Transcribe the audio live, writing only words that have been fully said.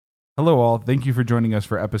Hello, all. Thank you for joining us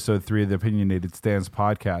for episode 3 of the Opinionated Stands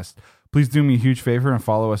podcast. Please do me a huge favor and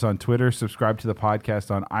follow us on Twitter. Subscribe to the podcast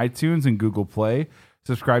on iTunes and Google Play.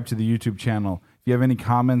 Subscribe to the YouTube channel. If you have any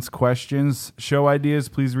comments, questions, show ideas,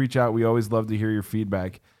 please reach out. We always love to hear your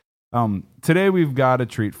feedback. Today, we've got a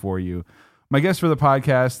treat for you. My guest for the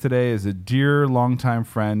podcast today is a dear longtime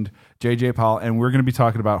friend, JJ Powell, and we're going to be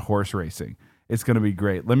talking about horse racing. It's going to be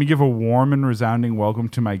great. Let me give a warm and resounding welcome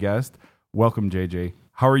to my guest. Welcome, JJ.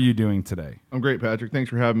 How are you doing today? I'm great, Patrick.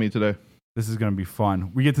 Thanks for having me today. This is going to be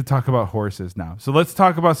fun. We get to talk about horses now. So let's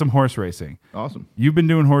talk about some horse racing. Awesome. You've been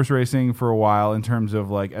doing horse racing for a while in terms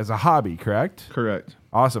of like as a hobby, correct? Correct.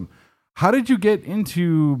 Awesome. How did you get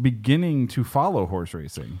into beginning to follow horse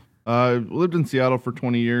racing? I lived in Seattle for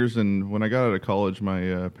 20 years, and when I got out of college,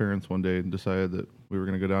 my parents one day decided that we were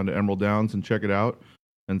going to go down to Emerald Downs and check it out.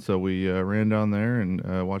 And so we ran down there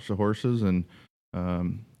and watched the horses and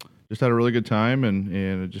just had a really good time,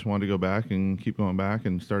 and I just wanted to go back and keep going back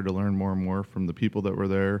and started to learn more and more from the people that were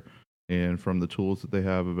there and from the tools that they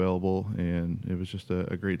have available, and it was just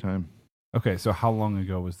a great time. Okay, so how long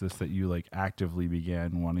ago was this that you like actively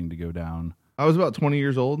began wanting to go down? I was about 20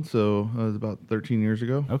 years old, so it was about 13 years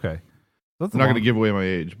ago. Okay. I'm not going to give away my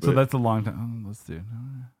age. But so that's a long time. Let's do.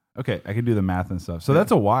 Okay, I can do the math and stuff. So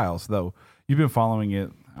that's a while. So you've been following it.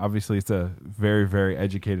 Obviously, it's a very, very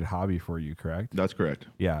educated hobby for you, correct? That's correct.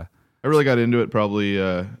 Yeah. I really got into it probably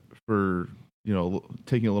for,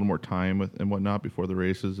 taking a little more time and whatnot before the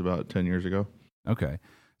races about 10 years ago. Okay.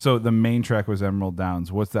 So the main track was Emerald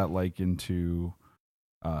Downs. What's that like into,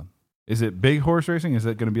 is it big horse racing? Is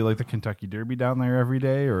it going to be like the Kentucky Derby down there every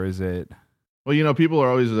day, or is it? Well, people are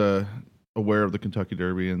always aware of the Kentucky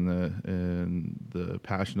Derby and the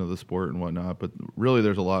passion of the sport and whatnot, but really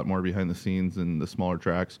there's a lot more behind the scenes in the smaller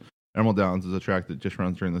tracks. Emerald Downs is a track that just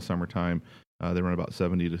runs during the summertime. They run about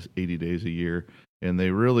 70 to 80 days a year, and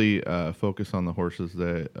they really focus on the horses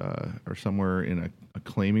that are somewhere in a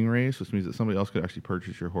claiming race, which means that somebody else could actually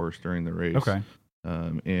purchase your horse during the race. Okay.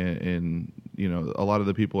 And a lot of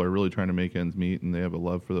the people are really trying to make ends meet, and they have a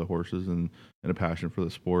love for the horses and a passion for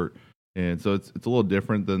the sport. And so it's a little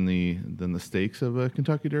different than the stakes of a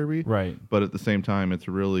Kentucky Derby, Right. But at the same time, it's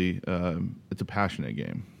really it's a passionate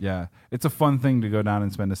game. Yeah, it's a fun thing to go down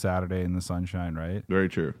and spend a Saturday in the sunshine, right? Very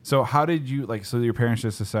true. So how did you So your parents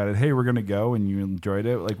just decided, hey, we're gonna go, and you enjoyed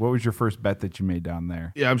it. Like, what was your first bet that you made down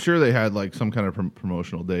there? Yeah, I'm sure they had like some kind of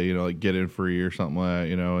promotional day, like get in free or something like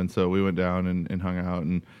that, And so we went down and hung out,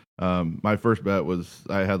 and my first bet was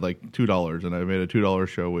I had like $2, and I made a $2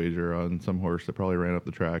 show wager on some horse that probably ran up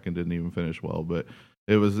the track and didn't even finish well. But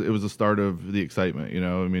it was the start of the excitement,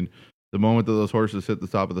 I mean, the moment that those horses hit the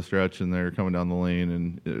top of the stretch and they're coming down the lane,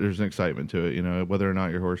 and there's an excitement to it, whether or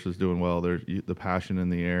not your horse is doing well, there's the passion in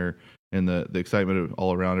the air and the excitement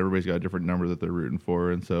all around. Everybody's got a different number that they're rooting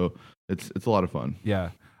for, and so it's a lot of fun.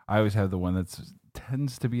 Yeah, I always have the one that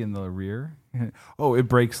tends to be in the rear. Oh, it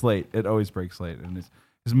breaks late. It always breaks late, and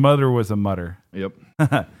his mother was a mutter. Yep.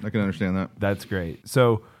 I can understand that. That's great.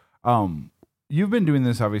 So, you've been doing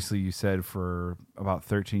this, obviously, you said, for about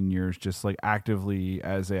 13 years, just like actively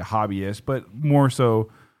as a hobbyist, but more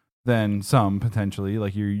so than some potentially.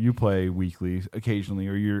 Like you play weekly occasionally,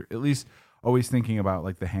 or you're at least always thinking about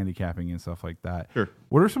like the handicapping and stuff like that. Sure.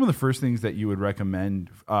 What are some of the first things that you would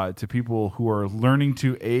recommend to people who are learning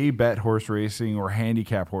to bet horse racing or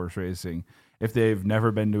handicap horse racing? If they've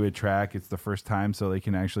never been to a track, it's the first time, so they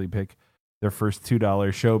can actually pick their first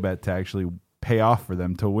 $2 show bet to actually pay off for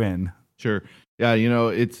them to win. Sure. Yeah,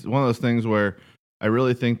 it's one of those things where I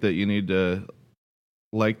really think that you need to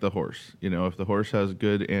like the horse. If the horse has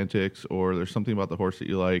good antics or there's something about the horse that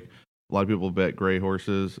you like. A lot of people bet gray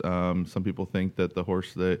horses. Some people think that the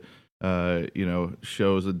horse that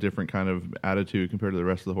shows a different kind of attitude compared to the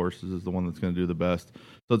rest of the horses is the one that's going to do the best.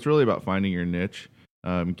 So it's really about finding your niche.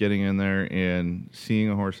 Getting in there and seeing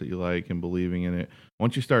a horse that you like and believing in it.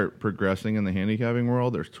 Once you start progressing in the handicapping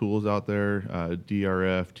world, there's tools out there,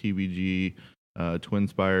 DRF, TVG, Twin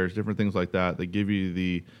Spires, different things like that give you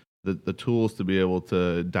the tools to be able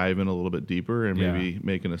to dive in a little bit deeper and maybe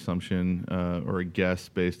make an assumption or a guess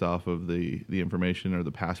based off of the information or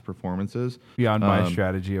the past performances. Beyond my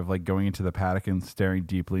strategy of like going into the paddock and staring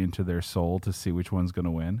deeply into their soul to see which one's going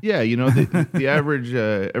to win. Yeah, the average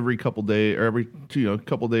every couple days or every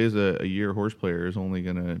couple days a year horse player is only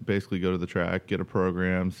going to basically go to the track, get a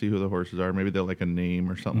program, see who the horses are. Maybe they like a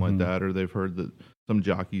name or something like that, or they've heard that some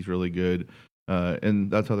jockey's really good,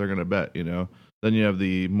 and that's how they're going to bet. Then you have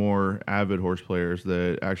the more avid horse players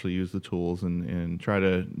that actually use the tools and try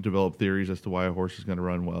to develop theories as to why a horse is going to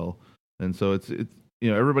run well. And so it's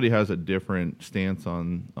everybody has a different stance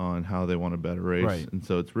on how they want to bet a race. Right. And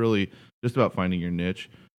so it's really just about finding your niche.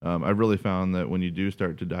 I've really found that when you do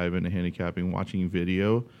start to dive into handicapping, watching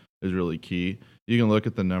video is really key. You can look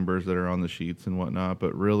at the numbers that are on the sheets and whatnot,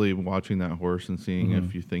 but really watching that horse and seeing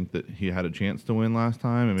if you think that he had a chance to win last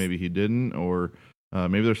time and maybe he didn't, or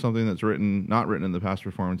maybe there's something that's not written in the past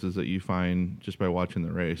performances that you find just by watching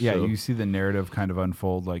the race. Yeah, So, you see the narrative kind of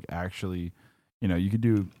unfold. Like actually, you could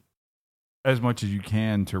do as much as you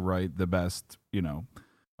can to write the best.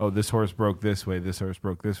 Oh, this horse broke this way, this horse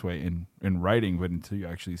broke this way in writing, but until you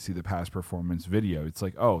actually see the past performance video, it's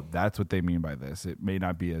like, oh, that's what they mean by this. It may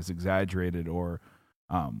not be as exaggerated or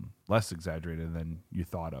less exaggerated than you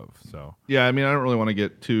thought of. So yeah, I mean, I don't really want to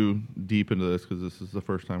get too deep into this because this is the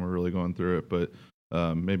first time we're really going through it, but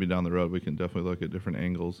maybe down the road we can definitely look at different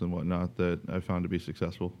angles and whatnot that I found to be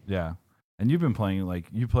successful. yeah. And you've been playing, like,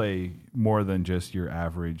 you play more than just your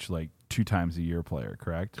average, like, 2 times a year player,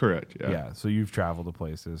 correct? Correct. Yeah. Yeah. So you've traveled to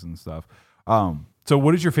places and stuff. So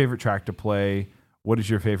what is your favorite track to play? What is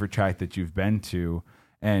your favorite track that you've been to?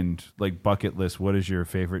 And like bucket list, what is your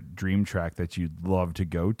favorite dream track that you'd love to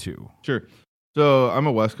go to? Sure. So I'm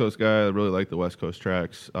a West Coast guy. I really like the West Coast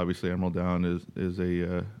tracks. Obviously, Emerald Down is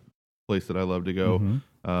a place that I love to go.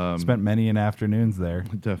 Spent many an afternoons there.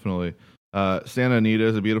 Definitely. Santa Anita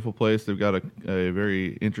is a beautiful place. They've got a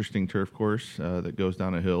very interesting turf course that goes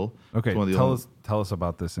down a hill. Okay, tell us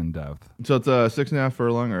about this in depth. So it's a 6.5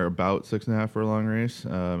 furlong, or about 6.5 furlong race.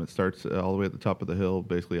 It starts all the way at the top of the hill,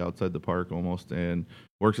 basically outside the park almost, and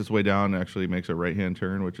works its way down. And actually makes a right-hand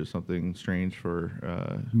turn, which is something strange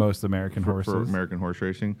for most American horses, for American horse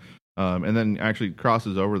racing. And then actually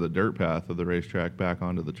crosses over the dirt path of the racetrack back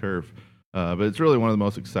onto the turf. But it's really one of the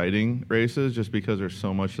most exciting races just because there's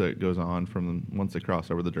so much that goes on from once they cross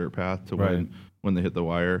over the dirt path to when they hit the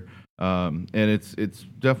wire. And it's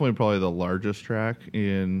definitely probably the largest track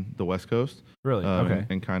in the West Coast. Really? Okay.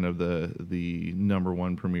 And kind of the number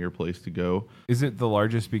one premier place to go. Is it the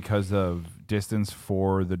largest because of distance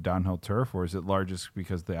for the downhill turf, or is it largest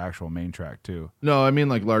because the actual main track too? No, I mean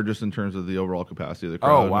like largest in terms of the overall capacity of the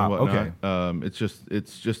crowd. Oh, wow. And whatnot. Okay.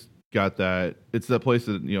 It's just got that. It's that place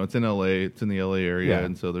that it's in LA. It's in the LA area,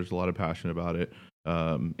 and so there's a lot of passion about it.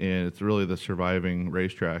 And it's really the surviving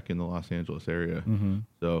racetrack in the Los Angeles area. Mm-hmm.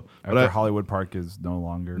 So after Hollywood Park is no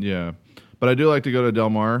longer. Yeah, but I do like to go to Del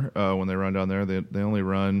Mar when they run down there. They only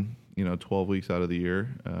run 12 weeks out of the year,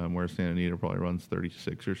 whereas Santa Anita probably runs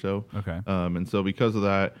 36 or so. Okay. And so because of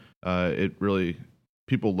that, it really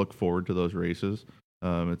people look forward to those races.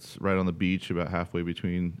 It's right on the beach, about halfway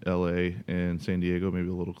between LA and San Diego, maybe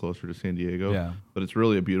a little closer to San Diego. Yeah. But it's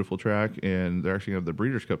really a beautiful track, and they actually have the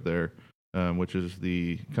Breeders' Cup there, which is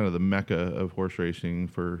the kind of the mecca of horse racing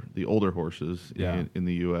for the older horses in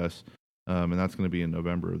the U.S. And that's going to be in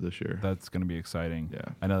November of this year. That's going to be exciting.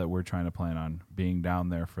 Yeah. I know that we're trying to plan on being down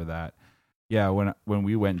there for that. Yeah, when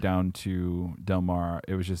we went down to Del Mar,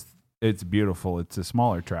 it's beautiful. It's a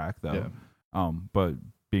smaller track though. Yeah. But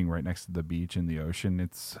being right next to the beach and the ocean,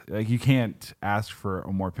 it's like you can't ask for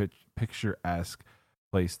a more picturesque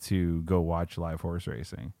place to go watch live horse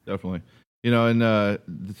racing. Definitely.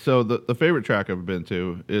 So the favorite track I've been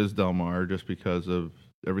to is Del Mar, just because of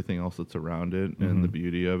everything else that's around it and the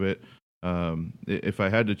beauty of it. If I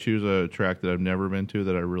had to choose a track that I've never been to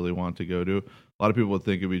that I really want to go to, a lot of people would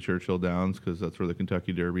think it'd be Churchill Downs because that's where the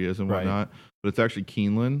Kentucky Derby is and whatnot. But it's actually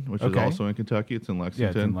Keeneland, which is also in Kentucky. It's in Lexington.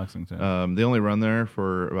 Yeah, it's in Lexington. They only run there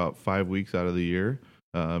for about 5 weeks out of the year.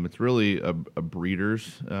 It's really a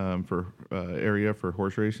breeders area for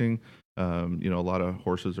horse racing. A lot of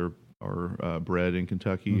horses are bred in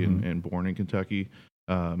Kentucky and born in Kentucky.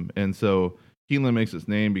 And so Keeneland makes its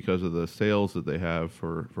name because of the sales that they have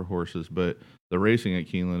for horses, but the racing at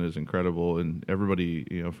Keeneland is incredible, and everybody,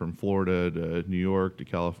 from Florida to New York to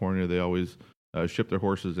California, they always ship their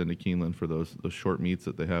horses into Keeneland for those short meets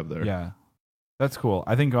that they have there. Yeah, that's cool.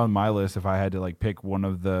 I think on my list, if I had to pick one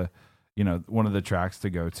of the tracks to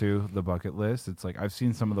go to, the bucket list, it's like I've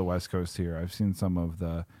seen some of the West Coast here. I've seen some of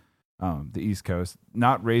the East Coast,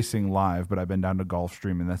 not racing live, but I've been down to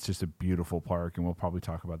Gulfstream, and that's just a beautiful park, and we'll probably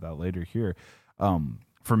talk about that later here.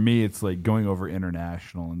 For me, it's like going over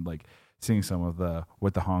international and seeing some of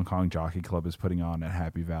what the Hong Kong Jockey Club is putting on at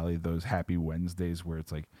Happy Valley, those Happy Wednesdays where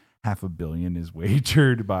it's like $500 million is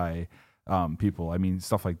wagered by people. I mean,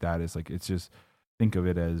 stuff like that is it's just, think of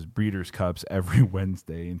it as Breeders' Cups every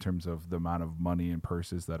Wednesday in terms of the amount of money and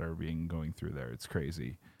purses that are going through there. It's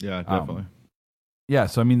crazy. Yeah, definitely. Yeah,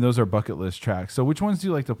 so I mean, those are bucket list tracks. So which ones do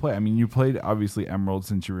you like to play? I mean, you played obviously Emerald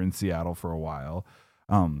since you were in Seattle for a while.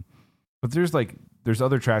 But there's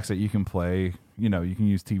other tracks that you can play. You can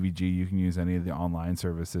use TVG, you can use any of the online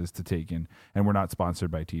services to take in. And we're not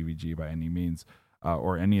sponsored by TVG by any means,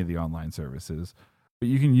 or any of the online services. But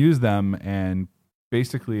you can use them and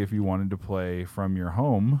basically if you wanted to play from your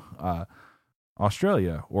home,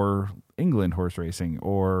 Australia or England horse racing,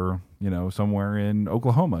 or somewhere in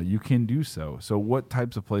Oklahoma, you can do so. So what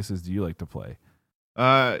types of places do you like to play?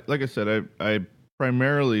 Like I said, I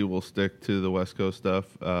primarily will stick to the West Coast stuff.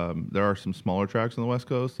 There are some smaller tracks on the West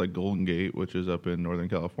Coast, like Golden Gate, which is up in Northern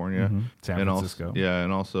California, San and Francisco.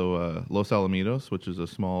 and also Los Alamitos, which is a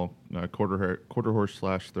small quarter horse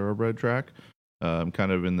 / thoroughbred track,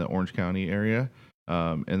 kind of in the Orange County area.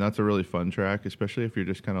 And that's a really fun track, especially if you're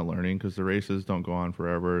just kind of learning, because the races don't go on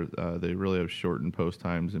forever. They really have shortened post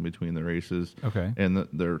times in between the races. Okay. And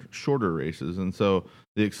they're shorter races. And so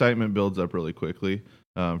the excitement builds up really quickly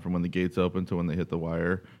from when the gates open to when they hit the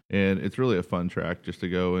wire. And it's really a fun track just to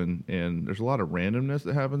go. And there's a lot of randomness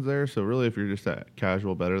that happens there. So really, if you're just that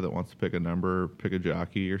casual bettor that wants to pick a number, pick a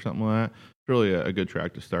jockey or something like that, it's really a good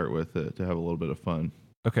track to start with to have a little bit of fun.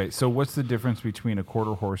 Okay, so what's the difference between a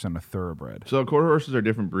quarter horse and a thoroughbred? So quarter horses are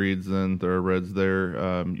different breeds than thoroughbreds. They're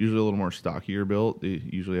usually a little more stockier built. They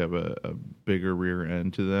usually have a bigger rear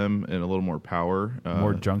end to them and a little more power.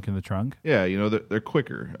 More junk in the trunk? Yeah, they're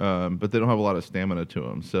quicker, but they don't have a lot of stamina to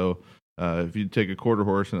them. So if you take a quarter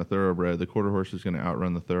horse and a thoroughbred, the quarter horse is going to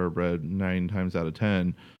outrun the thoroughbred 9 times out of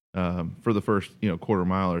 10 for the first quarter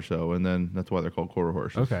mile or so, and then that's why they're called quarter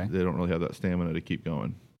horses. Okay. They don't really have that stamina to keep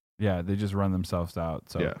going. Yeah, they just run themselves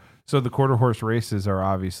out. So, yeah. So the quarter horse races are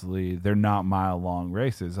obviously, they're not mile long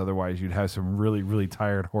races. Otherwise, you'd have some really, really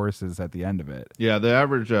tired horses at the end of it. Yeah, the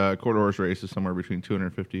average quarter horse race is somewhere between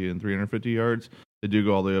 250 and 350 yards. They do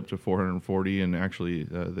go all the way up to 440, and actually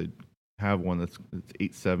they have one that's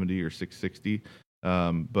 870 or 660.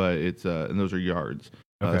 But it's and those are yards.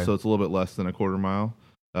 Okay. So it's a little bit less than a quarter mile,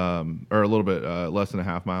 or a little bit less than a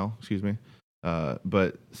half mile. Excuse me.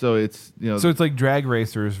 But so it's so it's like drag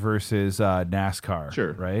racers versus NASCAR,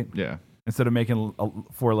 sure, right? Yeah. Instead of making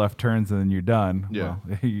 4 left turns and then you're done, yeah,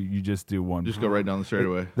 well, you just do one. Just go right down the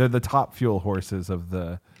straightaway. They're the top fuel horses of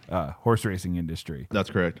the horse racing industry.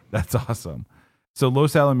 That's correct. That's awesome. So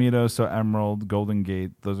Los Alamitos, so Emerald, Golden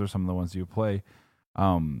Gate, those are some of the ones you play.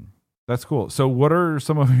 That's cool. So what are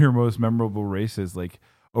some of your most memorable races, like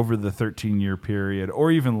over the 13-year period,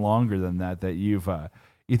 or even longer than that you've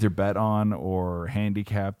either bet on or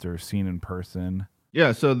handicapped or seen in person?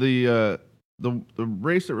 Yeah, so the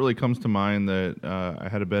race that really comes to mind that I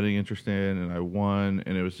had a betting interest in and I won,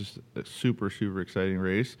 and it was just a super, super exciting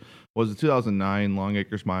race, was the 2009 Long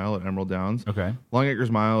Acres Mile at Emerald Downs. Okay. Long Acres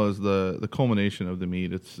Mile is the culmination of the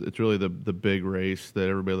meet. It's really the big race that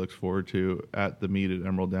everybody looks forward to at the meet at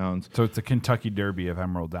Emerald Downs. So it's the Kentucky Derby of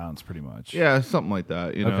Emerald Downs, pretty much. Yeah, something like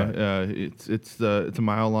that. Okay. It's a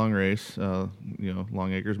mile long race.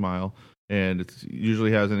 Long Acres Mile, and it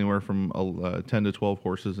usually has anywhere from 10 to 12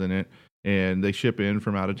 horses in it. And they ship in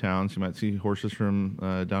from out of town. So you might see horses from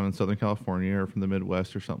down in Southern California or from the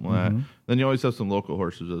Midwest or something like that. Then you always have some local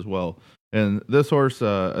horses as well. And this horse,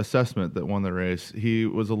 Assessment, that won the race, he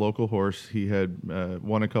was a local horse. He had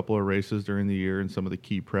won a couple of races during the year in some of the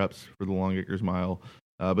key preps for the Long Acres Mile.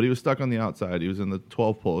 But he was stuck on the outside. He was in the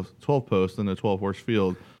 12 post in the 12-horse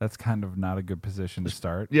field. That's kind of not a good position to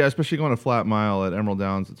start. Yeah, especially going a flat mile at Emerald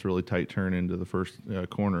Downs. It's a really tight turn into the first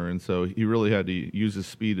corner. And so he really had to use his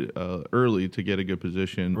speed early to get a good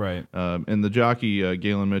position. Right. And the jockey,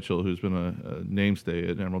 Galen Mitchell, who's been a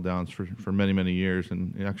namestay at Emerald Downs for many, many years,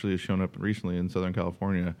 and he actually has shown up recently in Southern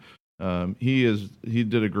California, he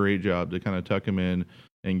did a great job to kind of tuck him in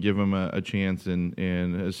and give him a chance. And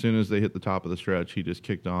as soon as they hit the top of the stretch, he just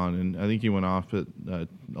kicked on. And I think he went off at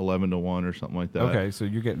 11-1 or something like that. Okay, so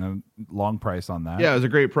you're getting a long price on that. Yeah, it was a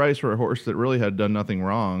great price for a horse that really had done nothing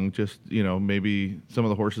wrong. Just, maybe some of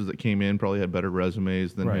the horses that came in probably had better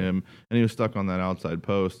resumes than him. And he was stuck on that outside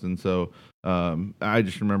post. And so I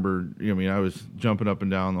just remember, I was jumping up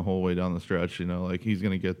and down the whole way down the stretch, like he's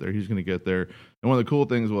going to get there. He's going to get there. And one of the cool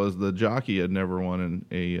things was the jockey had never won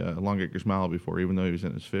a Long Acres Mile before, even though he was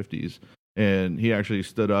in his 50s. And he actually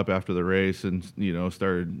stood up after the race and,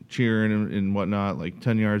 started cheering and whatnot, like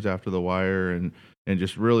 10 yards after the wire, and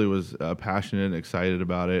just really was passionate and excited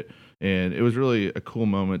about it. And it was really a cool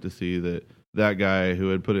moment to see that guy who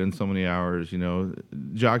had put in so many hours,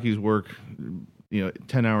 jockeys work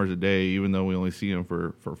 10 hours a day, even though we only see him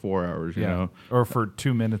for 4 hours, you know, or for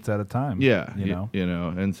 2 minutes at a time. Yeah.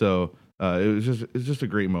 And so it's just a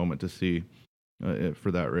great moment to see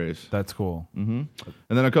for that race. That's cool. Mm-hmm.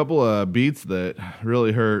 And then a couple of beats that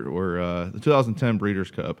really hurt were the 2010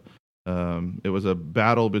 Breeders' Cup. It was a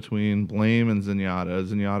battle between Blame and Zenyatta.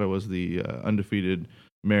 Zenyatta was the undefeated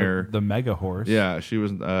mare. The mega horse. Yeah, she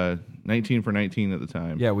was 19 for 19 at the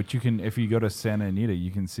time. Yeah, which you can, if you go to Santa Anita,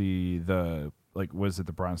 you can see the like, was it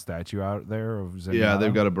the bronze statue out there of Zenyatta? Yeah,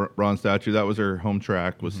 they've got a bronze statue. That was her home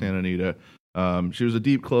track, was Santa Anita. She was a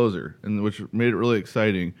deep closer, and which made it really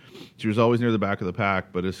exciting. She was always near the back of the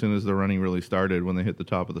pack, but as soon as the running really started, when they hit the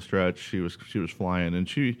top of the stretch, she was flying, and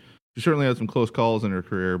she certainly had some close calls in her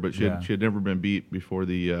career, but she had never been beat before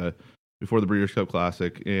the Breeders' Cup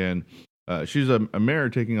Classic, and she's a mare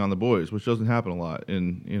taking on the boys, which doesn't happen a lot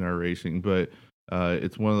in our racing, but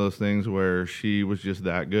it's one of those things where she was just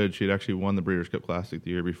that good. She had actually won the Breeders' Cup Classic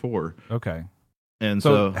the year before. Okay. And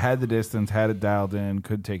so had the distance, had it dialed in,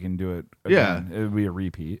 could take and do it again. Yeah. It would be a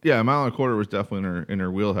repeat. Yeah, a mile and a quarter was definitely in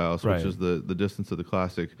her wheelhouse, which is the distance of the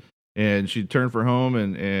Classic. And she turned for home,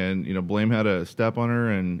 and you know, Blame had a step on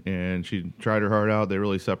her, and she tried her heart out. They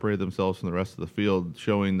really separated themselves from the rest of the field,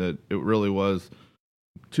 showing that it really was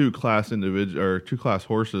two class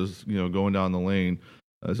horses, you know, going down the lane,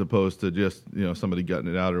 as opposed to just, you know, somebody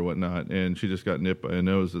gutting it out or whatnot. And she just got nipped by a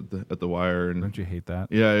nose at the wire. And don't you hate that?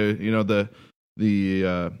 Yeah, you know,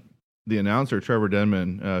 the announcer Trevor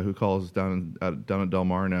Denman, who calls down at Del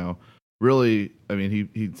Mar now, really, I mean,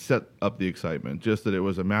 he set up the excitement, just that it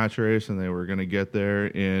was a match race and they were going to get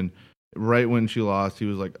there. And right when she lost, he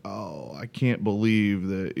was like, "Oh, I can't believe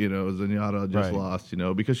that, you know, Zenyatta just lost," you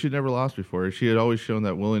know, because she'd never lost before. She had always shown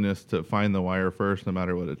that willingness to find the wire first, no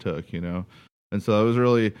matter what it took, you know. And so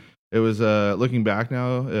it was looking back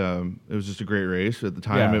now, it was just a great race. At the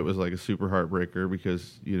time, It was like a super heartbreaker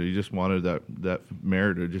because, you know, you just wanted that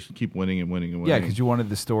mare to just keep winning and winning and winning. Yeah, because you wanted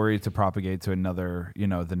the story to propagate to another, you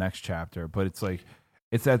know, the next chapter. But it's like,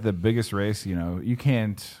 it's at the biggest race, you know, you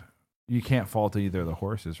can't fault either of the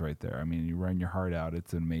horses right there. I mean, you run your heart out.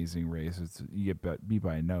 It's an amazing race. You get beat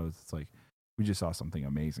by a nose. It's like, we just saw something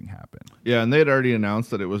amazing happen. Yeah, and they had already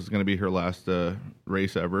announced that it was going to be her last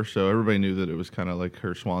race ever, so everybody knew that it was kind of like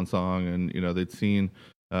her swan song, and, you know, they'd seen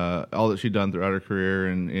all that she'd done throughout her career,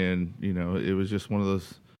 and you know, it was just one of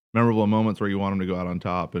those memorable moments where you want them to go out on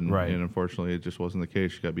top, and unfortunately, it just wasn't the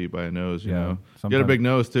case. She got beat by a nose, you know. She had a big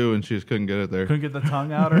nose, too, and she just couldn't get it there. Couldn't get the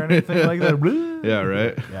tongue out or anything like that. Yeah,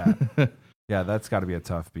 right? Yeah. Yeah, that's got to be a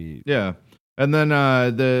tough beat. Yeah. And then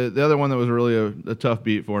the other one that was really a tough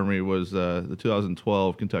beat for me was the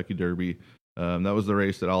 2012 Kentucky Derby. That was the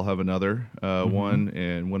race that I'll Have Another won,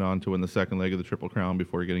 and went on to win the second leg of the Triple Crown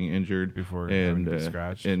before getting injured.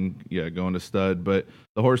 Scratched. And going to stud. But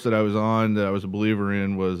the horse that I was on, that I was a believer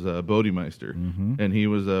in, was Bodemeister. And he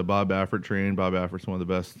was Bob Baffert trained. Bob Baffert's one of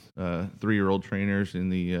the best 3-year-old trainers in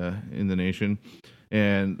the nation.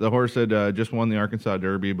 And the horse had just won the Arkansas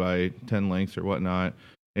Derby by 10 lengths or whatnot.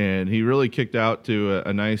 And he really kicked out to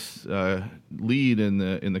a nice lead in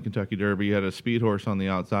the Kentucky Derby. He had a speed horse on the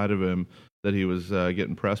outside of him that he was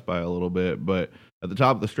getting pressed by a little bit. But at the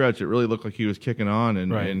top of the stretch, it really looked like he was kicking on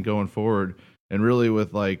and going forward. And really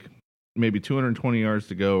with like maybe 220 yards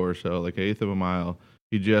to go or so, like 1/8 of a mile,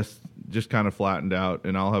 he just kind of flattened out.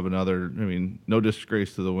 And I'll Have Another. I mean, no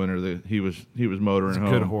disgrace to the winner. That he was motoring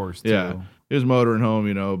home. Good horse, too. Yeah. He was motoring home,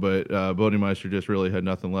 you know, but Bodemeister just really had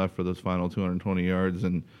nothing left for those final 220 yards,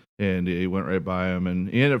 and he went right by him, and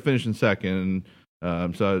he ended up finishing second.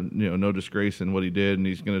 So, you know, no disgrace in what he did, and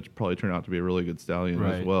he's going to probably turn out to be a really good stallion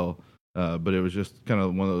as well. But it was just kind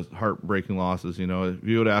of one of those heartbreaking losses. You know, if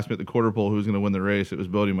you would ask me at the quarter pole who's going to win the race, it was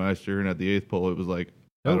Bodemeister, and at the 8th pole, it was like,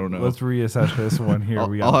 I don't know. Let's reassess this one here.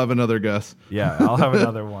 I'll have another guess. Yeah, I'll have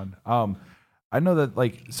another one. I know that,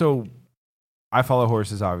 like, so I follow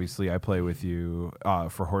horses, obviously. I play with you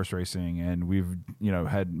for horse racing, and we've, you know,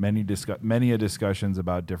 had many discussions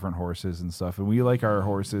about different horses and stuff. And we like our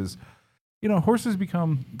horses. You know, horses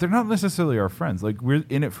they're not necessarily our friends. Like, we're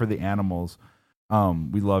in it for the animals.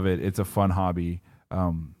 We love it. It's a fun hobby.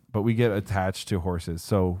 But we get attached to horses.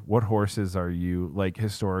 So what horses are you, like,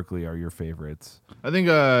 historically are your favorites? I think,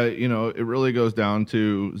 you know, it really goes down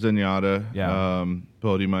to Zenyatta,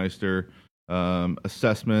 Bodemeister.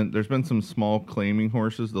 Assessment. There's been some small claiming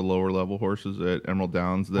horses, the lower level horses at Emerald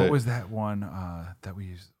Downs. What was that one that we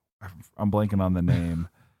used? I'm blanking on the name.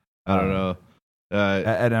 I don't know.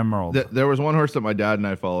 At Emerald. There was one horse that my dad and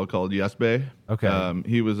I follow called Yes Bay. Okay.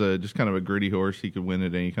 He was just kind of a gritty horse. He could win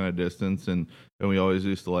at any kind of distance, and we always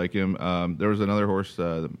used to like him. There was another horse,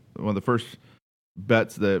 one of the first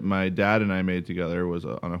bets that my dad and I made together was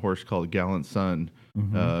on a horse called Gallant Sun.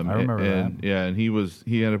 I remember that. Yeah, and he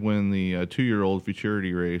ended up winning the 2-year-old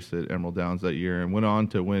futurity race at Emerald Downs that year, and went on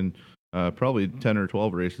to win probably 10 or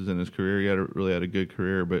 12 races in his career. He really had a good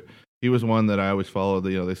career, but he was one that I always followed.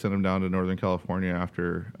 You know, they sent him down to Northern California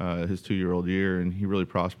after his 2-year-old year, and he really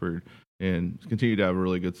prospered and continued to have a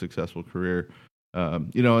really good, successful career.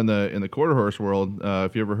 You know, in the quarter horse world,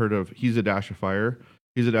 if you ever heard of He's a Dash of Fire.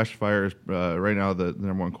 He's a Dash of Fire is right now the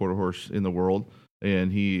number 1 quarter horse in the world.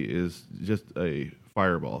 and he is just a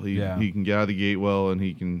fireball. He Yeah. he can get out of the gate well, and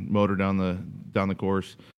he can motor down the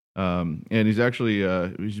course. And he's actually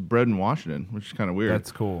he's bred in Washington, which is kind of weird.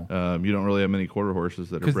 That's cool. You don't really have many quarter horses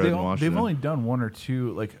that are Because bred in Washington. they've only done one or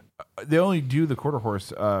two, like they only do the quarter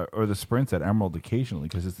horse or the sprints at Emerald occasionally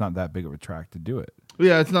because it's not that big of a track to do it.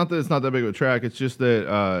 Yeah, it's not that big of a track. It's just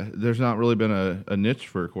that there's not really been a niche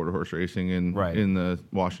for quarter horse racing in the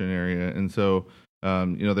Washington area, and so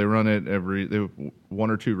they run it they have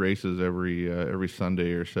 1 or 2 races every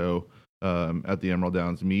Sunday or so at the Emerald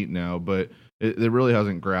Downs meet now, but it really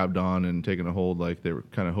hasn't grabbed on and taken a hold like they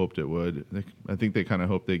kind of hoped it would. I think they kind of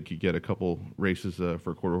hoped they could get a couple races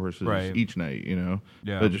for quarter horses each night, Yeah.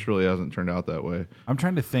 But it just really hasn't turned out that way. I'm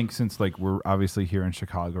trying to think, since like we're obviously here in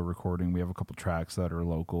Chicago recording, we have a couple tracks that are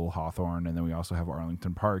local, Hawthorne, and then we also have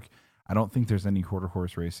Arlington Park. I don't think there's any quarter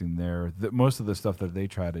horse racing there. Most of the stuff that they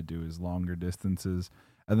try to do is longer distances,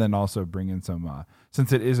 and then also bring in some,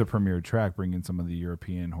 since it is a premier track, bring in some of the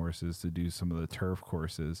European horses to do some of the turf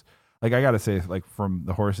courses. Like I got to say, like from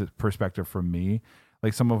the horse's perspective from me,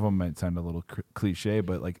 like some of them might sound a little cliche,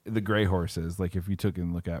 but like the gray horses, like if you took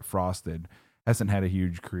and look at Frosted, hasn't had a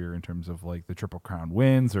huge career in terms of like the Triple Crown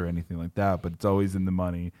wins or anything like that, but it's always in the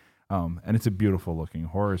money. And it's a beautiful looking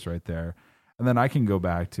horse right there. And then I can go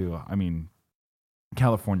back to,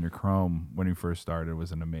 California Chrome, when he first started,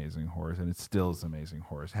 was an amazing horse, and it still is an amazing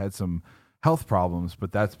horse. Had some health problems,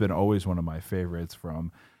 but that's been always one of my favorites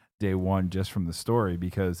from day one, just from the story,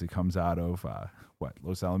 because it comes out of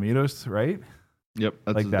Los Alamitos, right? Yep,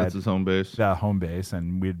 that's his home base. That home base,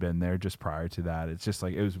 and we'd been there just prior to that. It's just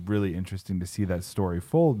like it was really interesting to see that story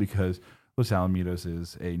fold, because Los Alamitos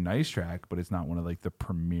is a nice track, but it's not one of like the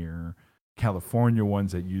premier California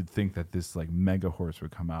ones that you'd think that this like mega horse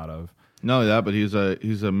would come out of. Not only that, but he's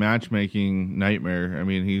a matchmaking nightmare. I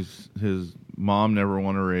mean, his mom never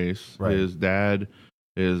won a race. Right. His dad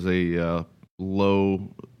is a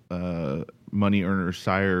low money earner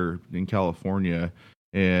sire in California,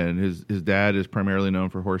 and his dad is primarily known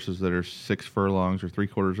for horses that are 6 furlongs or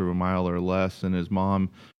 3/4 of a mile or less, and his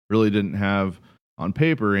mom really didn't have on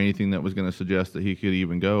paper anything that was going to suggest that he could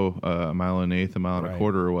even go a mile and 1/8, a mile and a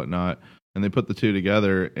quarter or whatnot. And they put the two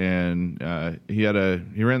together, and he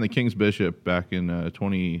ran the King's Bishop back in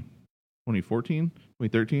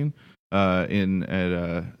 2013 at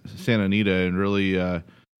Santa Anita, and really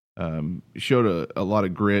showed a lot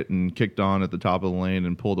of grit and kicked on at the top of the lane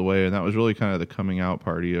and pulled away. And that was really kind of the coming out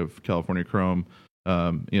party of California Chrome.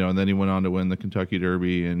 And then he went on to win the Kentucky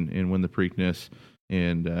Derby and win the Preakness,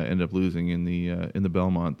 and ended up losing in the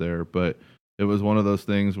Belmont there. But it was one of those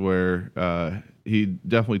things where he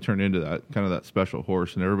definitely turned into that special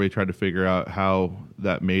horse, and everybody tried to figure out how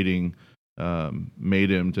that mating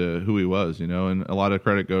made him to who he was, And a lot of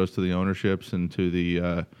credit goes to the ownerships and to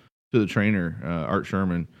the trainer, Art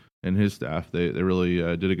Sherman, and his staff. They really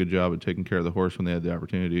did a good job of taking care of the horse when they had the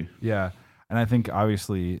opportunity. Yeah. And I think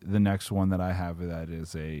obviously the next one that I have that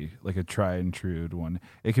is a tried and true one.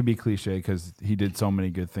 It could be cliche because he did so many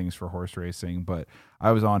good things for horse racing, but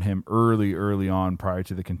I was on him early on prior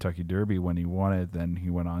to the Kentucky Derby when he won it. Then he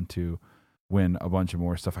went on to win a bunch of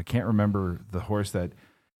more stuff. I can't remember the horse that,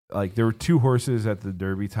 like, there were 2 horses at the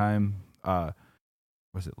Derby time.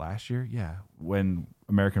 Was it last year? Yeah, when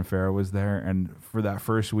American Pharoah was there. And for that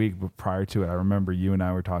first week prior to it, I remember you and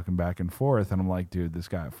I were talking back and forth, and I'm like, dude, this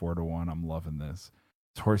guy at 4-1, I'm loving this.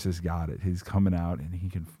 This horse has got it. He's coming out, and he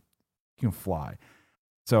can fly.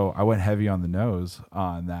 So I went heavy on the nose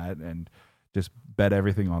on that and just bet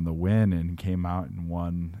everything on the win, and came out and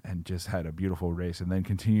won and just had a beautiful race, and then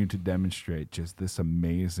continued to demonstrate just this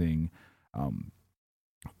amazing,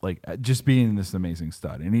 just being this amazing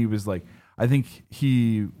stud. And he was like, I think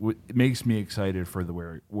it makes me excited for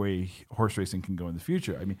the way horse racing can go in the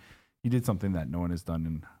future. I mean, he did something that no one has done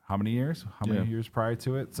in how many years? How many years prior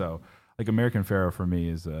to it? So, like, American Pharoah for me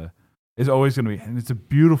is always going to be, and it's a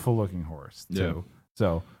beautiful looking horse too. Yeah.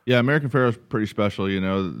 So yeah, American Pharoah is pretty special.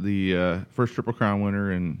 The first Triple Crown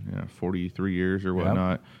winner in 43 years or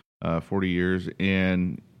whatnot, 40 years,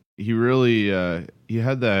 and he really he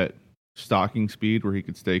had that stalking speed where he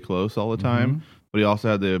could stay close all the time, but he also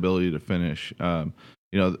had the ability to finish.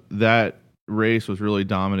 That race was really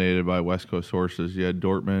dominated by West Coast horses. You had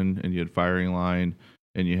Dortmund, and you had Firing Line,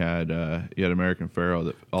 and you had American Pharoah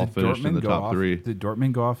that all finished in the top 3. Did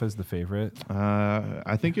Dortmund go off as the favorite?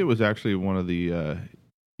 I think it was actually one of the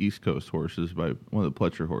East Coast horses, by one of the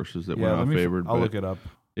Pletcher horses that went off favored. I'll look it up.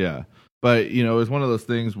 Yeah, but it was one of those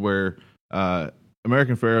things where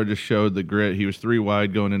American Pharoah just showed the grit. He was 3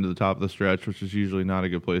 wide going into the top of the stretch, which is usually not a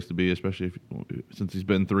good place to be, especially since he's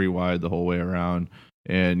been 3 wide the whole way around,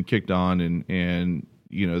 and kicked on, and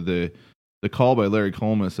the the call by Larry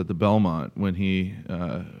Colmus at the Belmont when he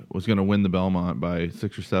was going to win the Belmont by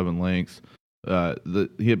 6 or 7 lengths.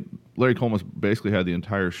 Larry Colmus basically had the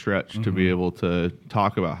entire stretch to be able to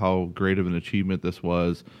talk about how great of an achievement this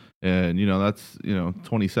was, and that's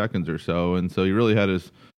 20 seconds or so, and so he really had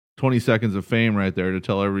his 20 seconds of fame right there to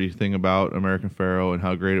tell everything about American Pharoah and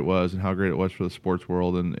how great it was and how great it was for the sports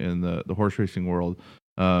world and the horse racing world.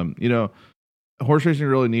 Horse racing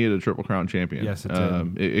really needed a Triple Crown champion. Yes, it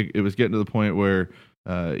did. It was getting to the point where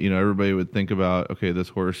everybody would think about, okay, this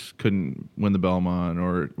horse couldn't win the Belmont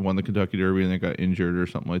or won the Kentucky Derby and then got injured or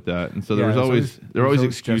something like that. And so there was always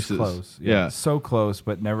excuses. Just close. Yeah, so close,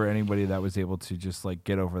 but never anybody that was able to just like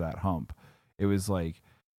get over that hump. It was like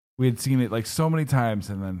we had seen it like so many times,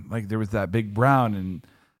 and then like there was that big Brown, and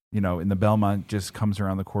in the Belmont just comes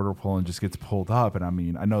around the quarter pole and just gets pulled up. And I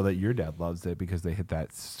mean, I know that your dad loves it because they hit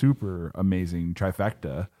that super amazing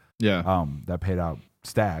trifecta. Yeah. That paid out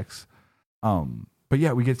stacks. But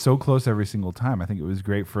yeah, we get so close every single time. I think it was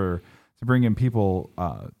great to bring in people.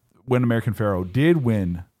 When American Pharoah did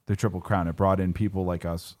win the Triple Crown, it brought in people like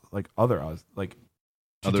us, like others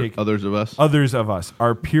of us,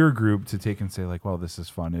 our peer group, to take and say like, well, this is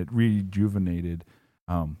fun. It rejuvenated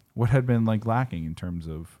what had been like lacking in terms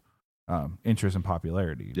of interest and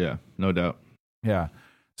popularity. Yeah, no doubt. Yeah.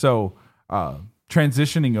 So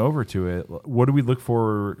transitioning over to it, what do we look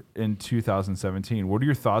for in 2017? What are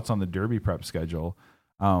your thoughts on the Derby prep schedule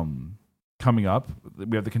coming up?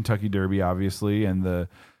 We have the Kentucky Derby, obviously, and the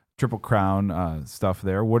Triple Crown stuff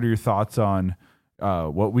there. What are your thoughts on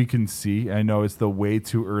what we can see? I know it's the way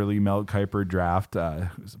too early Mel Kiper draft,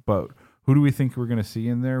 but who do we think we're going to see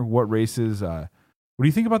in there? What races? What do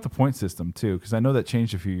you think about the point system too? Because I know that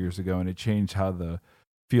changed a few years ago, and it changed how the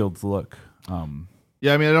fields look.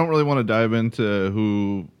 Yeah, I mean, I don't really want to dive into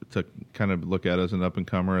who to kind of look at as an up and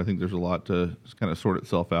comer. I think there's a lot to kind of sort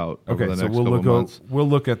itself out over the next couple months. We'll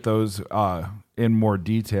look at those in more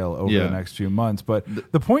detail over the next few months. But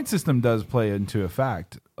the point system does play into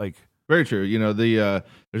effect. Like very true.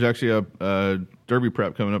 There's actually a Derby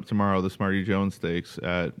prep coming up tomorrow, the Smarty Jones Stakes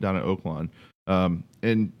down at Oaklawn.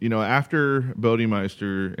 And after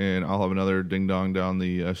Bodemeister, and I'll have another ding dong down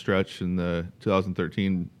the stretch in the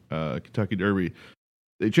 2013 Kentucky Derby,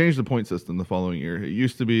 they changed the point system the following year. It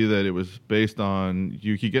used to be that it was based on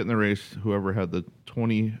you could get in the race whoever had the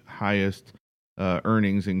 20 highest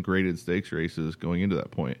earnings in graded stakes races going into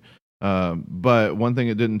that point. But one thing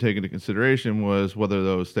it didn't take into consideration was whether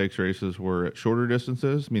those stakes races were at shorter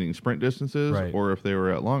distances, meaning sprint distances, right, or if they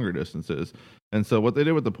were at longer distances. And so what they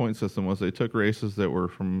did with the point system was they took races that were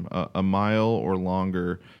from a mile or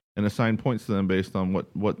longer and assigned points to them based on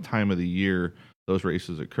what time of the year those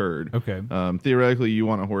races occurred. Okay. Theoretically, you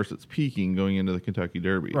want a horse that's peaking going into the Kentucky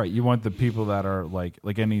Derby. Right. You want the people that are like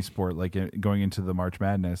any sport, like going into the March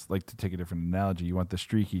Madness, like to take a different analogy, you want the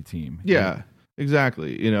streaky team. Yeah. Right?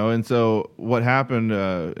 Exactly, and so what happened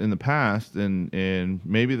in the past, and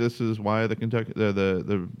maybe this is why the Kentucky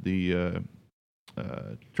the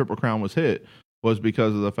Triple Crown was hit, was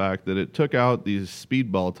because of the fact that it took out these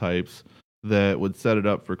speedball types that would set it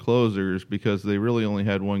up for closers because they really only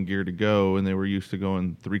had one gear to go and they were used to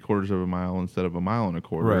going 3/4 of a mile instead of 1.25 miles.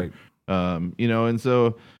 Right. And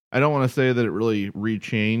so I don't want to say that it really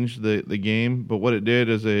rechanged the game, but what it did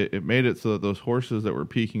is it made it so that those horses that were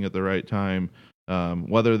peaking at the right time,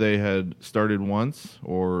 whether they had started once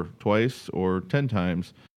or twice or 10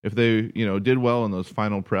 times, if they did well in those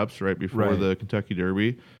final preps right before the Kentucky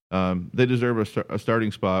Derby, they deserve a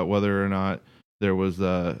starting spot, whether or not there was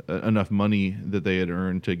enough money that they had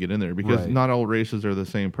earned to get in there, because not all races are the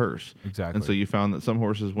same purse. Exactly. And so you found that some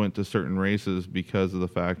horses went to certain races because of the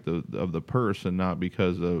fact of the purse and not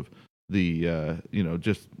because of the,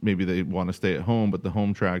 just maybe they want to stay at home, but the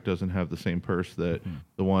home track doesn't have the same purse that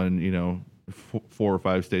the one, 4 or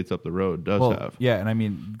 5 states up the road does have. Yeah. And I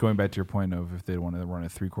mean, going back to your point of if they want to run a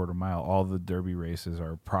 3/4 mile, all the Derby races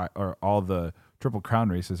or all the Triple Crown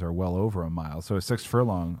races are well over 1 mile. So a 6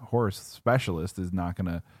 furlong horse specialist is not going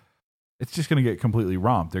to, it's just going to get completely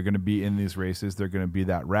romped. They're going to be in these races. They're going to be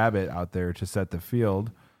that rabbit out there to set the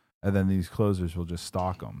field. And then these closers will just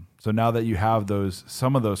stalk them. So now that you have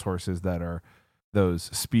some of those horses that are those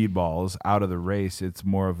speedballs out of the race, it's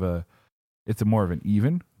more of an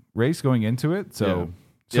even race going into it. So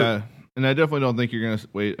yeah. And I definitely don't think you're going to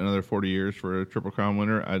wait another 40 years for a Triple Crown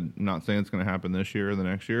winner. I'm not saying it's going to happen this year or the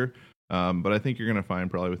next year. But I think you're going to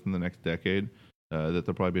find probably within the next decade that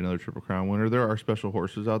there'll probably be another Triple Crown winner. There are special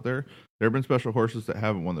horses out there. There have been special horses that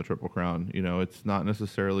haven't won the Triple Crown. It's not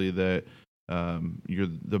necessarily that you're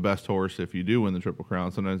the best horse if you do win the Triple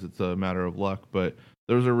Crown. Sometimes it's a matter of luck, but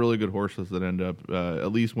those are really good horses that end up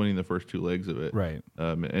at least winning the first 2 legs of it, Right.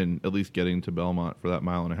 And at least getting to Belmont for that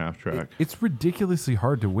 1.5 mile track. It's ridiculously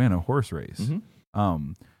hard to win a horse race.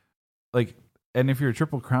 Like, and if you're a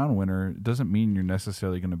Triple Crown winner, it doesn't mean you're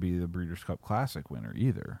necessarily going to be the Breeders' Cup Classic winner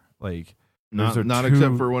either. Like, Not those are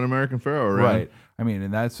except for when American Pharoah ran. right. I mean,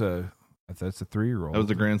 and that's a 3-year-old. That was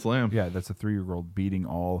a Grand Slam. Yeah, that's a 3-year-old beating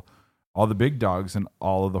all the big dogs and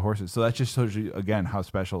all of the horses. So that just shows you again how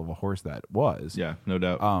special of a horse that was. Yeah, no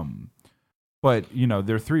doubt. But you know,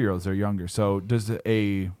 they're 3-year-olds, they're younger. So does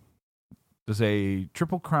a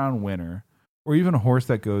Triple Crown winner, or even a horse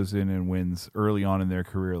that goes in and wins early on in their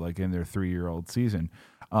career, like in their 3-year-old season,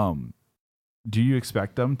 do you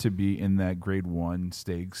expect them to be in that Grade 1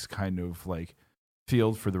 stakes kind of like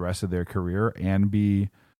field for the rest of their career and be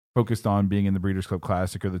focused on being in the Breeders' Club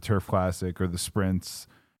Classic or the Turf Classic or the sprints?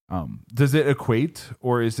 Does it equate,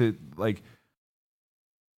 or is it like?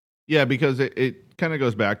 Yeah, because it kind of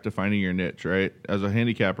goes back to finding your niche, right? As a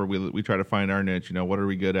handicapper, we try to find our niche. You know, what are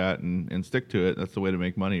we good at, and stick to it. That's the way to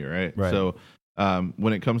make money, right? Right. So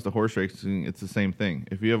when it comes to horse racing, it's the same thing.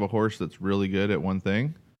 If you have a horse that's really good at one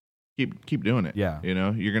thing, keep doing it. Yeah. You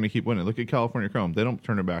know, you're going to keep winning. Look at California Chrome. They don't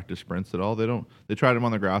turn it back to sprints at all. They tried him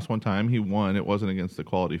on the grass one time. He won. It wasn't against a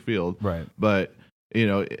quality field. Right. But you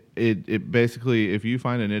know, it basically, if you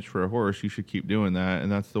find a niche for a horse, you should keep doing that, and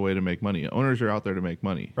that's the way to make money. Owners are out there to make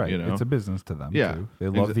money, right? You know, it's a business to them. Yeah, too. They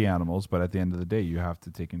love the animals, but at the end of the day, you have to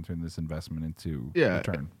turn this investment into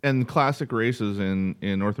return. And classic races in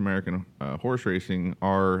North American horse racing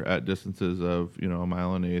are at distances of 1.8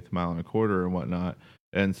 miles, 1.25 miles, and whatnot.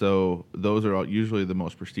 And so those are usually the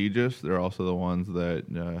most prestigious. They're also the ones that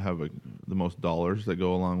have the most dollars that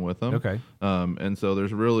go along with them. Okay. And so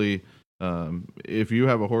there's really. If you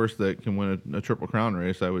have a horse that can win a Triple Crown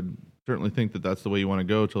race, I would certainly think that that's the way you want to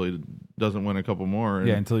go till he doesn't win a couple more.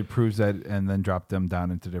 Yeah, until he proves that, and then drop them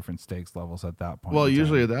down into different stakes levels at that point. Well,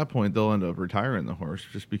 usually at that point they'll end up retiring the horse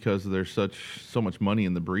just because there's so much money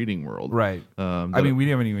in the breeding world. Right. I mean, we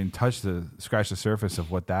haven't even scratched the surface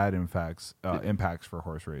of what that impacts for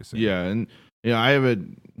horse racing. Yeah, and I have a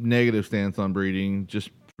negative stance on breeding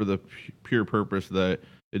just for the pure purpose that.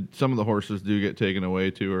 Some of the horses do get taken away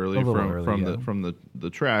too early from the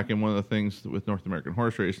track, and one of the things with North American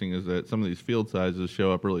horse racing is that some of these field sizes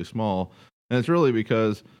show up really small, and it's really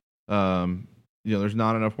because there's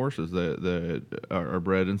not enough horses that are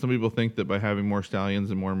bred, and some people think that by having more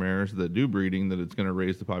stallions and more mares that do breeding that it's going to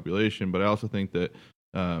raise the population, but I also think that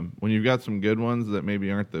when you've got some good ones that maybe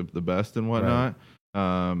aren't the best and whatnot,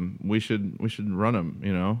 we should run them,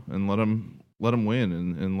 and let them win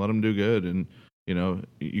and let them do good. And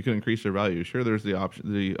you can increase their value. Sure, there's the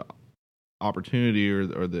opportunity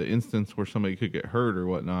or the instance where somebody could get hurt or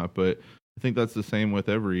whatnot, but I think that's the same with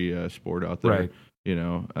every sport out there.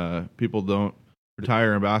 Right. People don't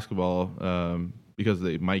retire in basketball because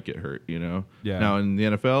they might get hurt. Yeah. Now in the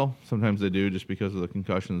NFL, sometimes they do just because of the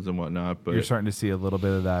concussions and whatnot. But you're starting to see a little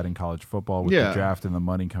bit of that in college football with the draft and the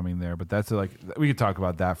money coming there. But that's we could talk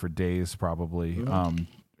about that for days probably,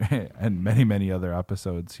 and many, many other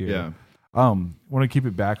episodes here. Yeah. Want to keep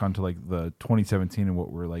it back onto like the 2017 and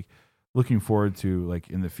what we're like looking forward to like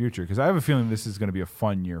in the future, because I have a feeling this is going to be a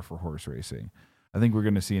fun year for horse racing. I think we're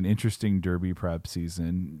going to see an interesting Derby prep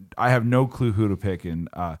season. I have no clue who to pick in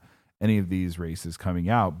any of these races coming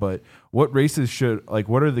out, but what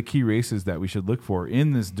are the key races that we should look for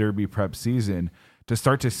in this Derby prep season to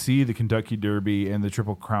start to see the Kentucky Derby and the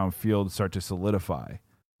Triple Crown field start to solidify?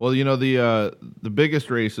 Well, the biggest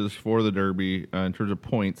races for the Derby in terms of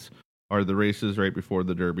points are the races right before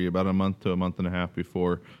the Derby, about a month to a month and a half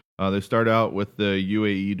before. They start out with the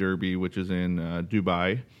UAE Derby, which is in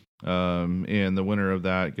Dubai, and the winner of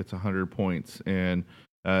that gets 100 points. And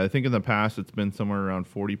I think in the past it's been somewhere around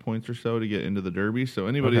 40 points or so to get into the Derby. So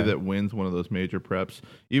anybody that wins one of those major preps,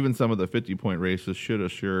 even some of the 50-point races, should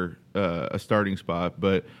assure a starting spot.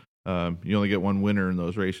 But you only get one winner in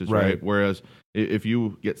those races, right? Whereas if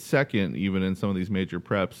you get second, even in some of these major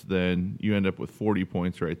preps, then you end up with 40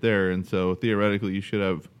 points right there. And so theoretically, you should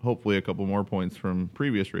have hopefully a couple more points from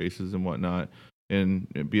previous races and whatnot, and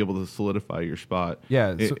be able to solidify your spot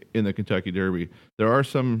in the Kentucky Derby. There are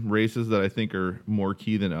some races that I think are more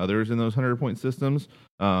key than others in those 100-point systems.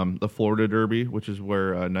 The Florida Derby, which is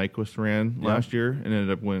where Nyquist ran last year and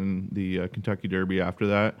ended up winning the Kentucky Derby after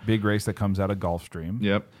that. Big race that comes out of Gulfstream.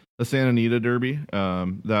 Yep. The Santa Anita Derby,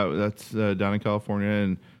 that's down in California,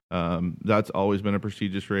 and that's always been a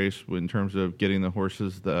prestigious race in terms of getting the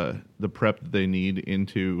horses the prep that they need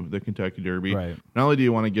into the Kentucky Derby. Right. Not only do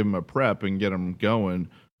you want to give them a prep and get them going,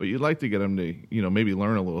 but you'd like to get them to, maybe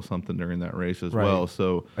learn a little something during that race as Right. well.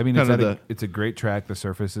 So I mean, kind it's a great track. The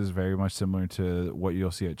surface is very much similar to what you'll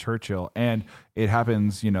see at Churchill, and it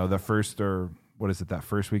happens, the first that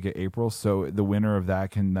first week of April. So the winner of that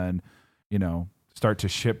can then, start to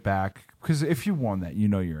ship back, because if you won that,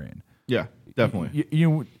 you're in. yeah, definitely.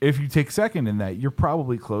 If you take second in that, you're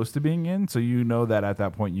probably close to being in. So that at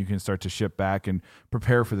that point you can start to ship back and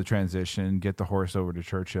prepare for the transition, get the horse over to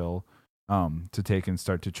Churchill to take and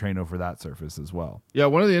start to train over that surface as well. Yeah,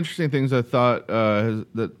 one of the interesting things I thought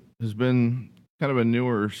has been kind of a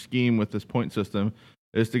newer scheme with this point system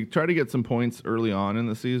is to try to get some points early on in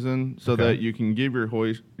the season, so Okay. that you can give your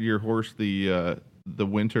horse the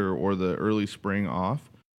winter or the early spring off,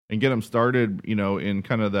 and get them started, in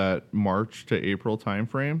kind of that March to April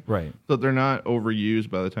timeframe, Right. so that they're not overused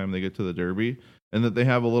by the time they get to the Derby, and that they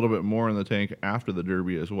have a little bit more in the tank after the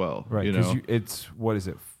Derby as well. Right. Because it's, what is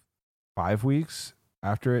it, 5 weeks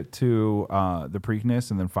after it to the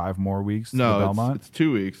Preakness, and then 5 more weeks to the No, Belmont? it's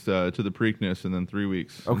 2 weeks to the Preakness, and then 3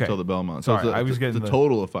 weeks Okay. until the Belmont. Sorry, it's I was getting the the-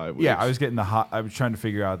 total of 5 weeks. Yeah, I was getting I was trying to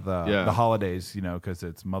figure out Yeah. the holidays, because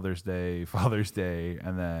it's Mother's Day, Father's Day,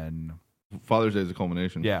 and then Father's Day is a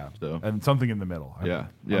culmination. yeah, So and something in the middle. Yeah,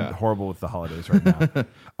 I'm yeah. horrible with the holidays right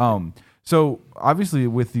now. So obviously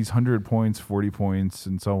with these 100 points, 40 points,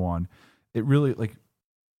 and so on, it really, like,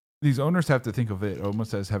 these owners have to think of it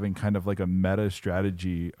almost as having kind of like a meta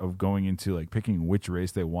strategy of going into, like, picking which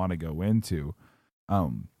race they want to go into,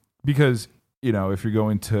 because if you're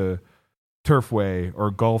going to Turfway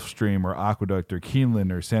or Gulfstream or Aqueduct or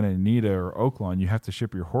Keeneland or Santa Anita or Oaklawn, you have to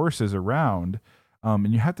ship your horses around,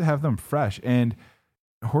 and you have to have them fresh. And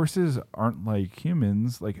horses aren't like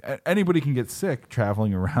humans. Like, anybody can get sick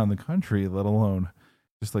traveling around the country, let alone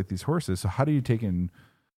just like these horses. So how do you take in,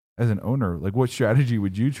 as an owner, like, what strategy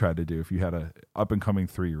would you try to do if you had a up and coming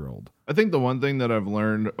 3-year-old? I think the one thing that I've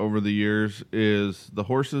learned over the years is the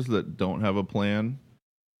horses that don't have a plan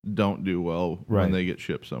don't do well Right. when they get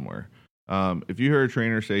shipped somewhere. If you hear a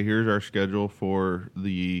trainer say, "Here's our schedule for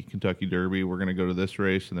the Kentucky Derby. We're going to go to this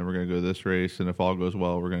race, and then we're going to go to this race, and if all goes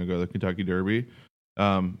well, we're going to go to the Kentucky Derby,"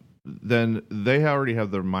 then they already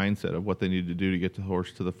have their mindset of what they need to do to get the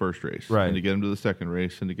horse to the first race, Right. and to get him to the second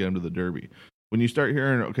race, and to get him to the Derby. When you start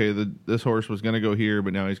hearing, okay, this horse was going to go here,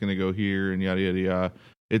 but now he's going to go here, and yada yada yada,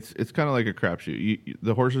 it's kind of like a crapshoot.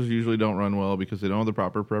 The horses usually don't run well because they don't have the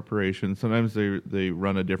proper preparation. Sometimes they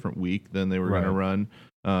run a different week than they were going to Right.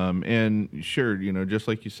 run. And sure, just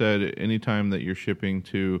like you said, anytime that you're shipping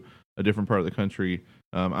to a different part of the country,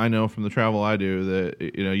 I know from the travel I do that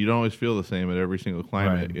you don't always feel the same at every single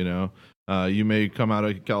climate. Right. You may come out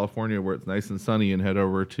of California where it's nice and sunny and head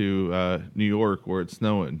over to New York where it's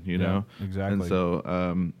snowing. Yeah, exactly. And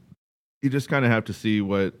so you just kind of have to see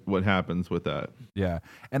what happens with that. Yeah.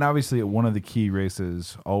 And obviously one of the key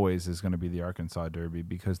races always is going to be the Arkansas Derby,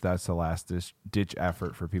 because that's the last ditch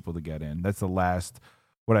effort for people to get in. That's the last,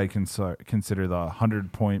 what I consider the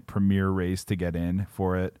 100-point premier race to get in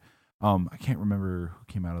for it. I can't remember who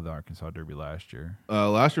came out of the Arkansas Derby last year.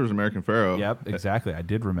 Last year was American Pharoah. Yep, exactly. I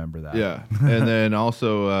did remember that. Yeah. And then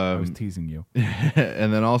also I was teasing you.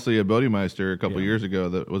 and then also you had Bodemeister a couple Yeah. years ago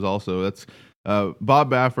that was also, that's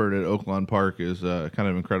Bob Baffert at Oaklawn Park is kind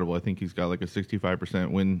of incredible. I think he's got like a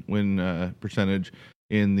 65% win percentage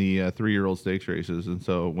in the 3-year-old stakes races. And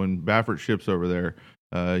so when Baffert ships over there,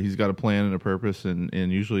 he's got a plan and a purpose, and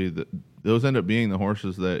usually those end up being the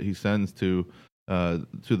horses that he sends to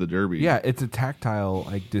the Derby. Yeah, it's a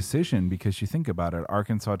tactile decision, because you think about it,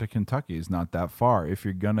 Arkansas to Kentucky is not that far. If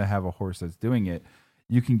you're gonna have a horse that's doing it,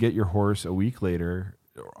 you can get your horse a week later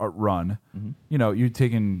run. Mm-hmm. You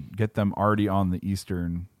take and get them already on the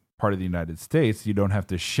eastern part of the United States. You don't have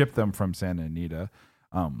to ship them from Santa Anita.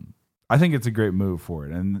 I think it's a great move for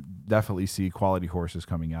it, and definitely see quality horses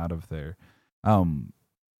coming out of there.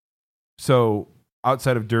 So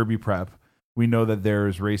outside of Derby prep, we know that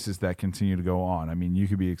there's races that continue to go on. I mean, you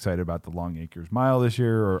could be excited about the Long Acres Mile this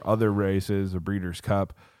year, or other races, a Breeders'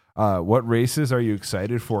 Cup. What races are you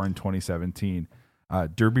excited for in 2017?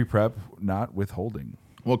 Derby prep not withholding.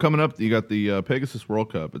 Well, coming up, you got the Pegasus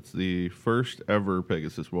World Cup. It's the first ever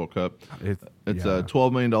Pegasus World Cup. It's a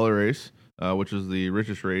 $12 million race, which is the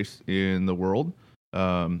richest race in the world.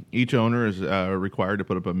 Each owner is required to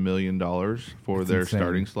put up $1 million for That's their insane.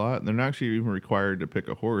 starting slot. And they're not actually even required to pick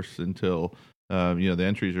a horse until the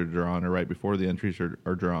entries are drawn, or right before the entries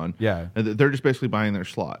are drawn. Yeah. And they're just basically buying their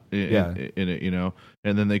slot in it, Yeah.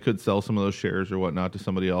 and then they could sell some of those shares or whatnot to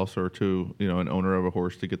somebody else, or to, an owner of a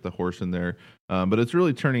horse to get the horse in there. But it's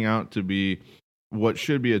really turning out to be what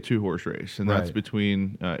should be a 2-horse race. And that's Right.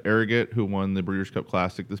 between Arrogate, who won the Breeders' Cup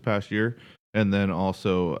Classic this past year, and then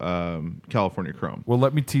also California Chrome. Well,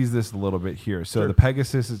 let me tease this a little bit here. So Sure. the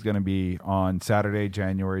Pegasus is going to be on Saturday,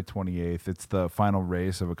 January 28th. It's the final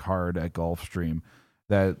race of a card at Gulfstream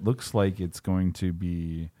that looks like it's going to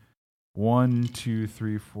be 7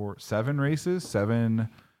 races, 7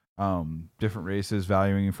 different races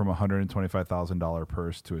valuing from $125,000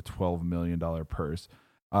 purse to a $12 million purse.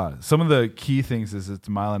 Some of the key things is it's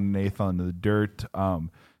a mile and an eighth on the dirt.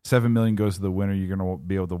 $7 million goes to the winner. You're going to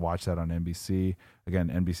be able to watch that on NBC. Again,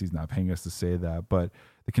 NBC's not paying us to say that, but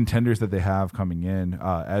the contenders that they have coming in,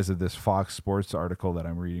 as of this Fox Sports article that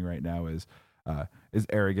I'm reading right now, is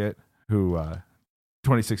Arrogate, who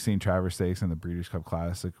 2016 Travers Stakes and the Breeders' Cup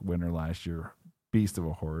Classic winner last year, beast of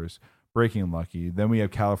a horse, Breaking Lucky. Then we have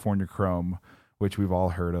California Chrome, which we've all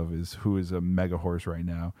heard of, who is a mega horse right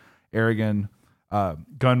now. Arrogant,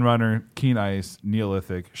 Gunrunner, Keen Ice,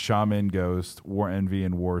 Neolithic, Shaman Ghost, War Envy,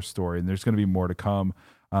 and War Story. And there's going to be more to come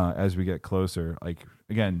as we get closer. Like,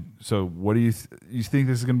 again, so what do you think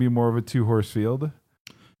this is going to be more of a 2-horse field?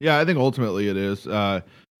 Yeah, I think ultimately it is. I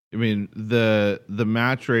mean, the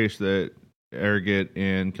match race that Arrogate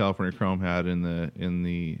and California Chrome had in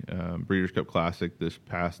the Breeders' Cup Classic this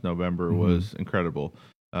past November was incredible.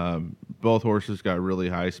 Both horses got really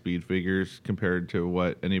high speed figures compared to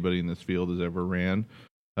what anybody in this field has ever ran.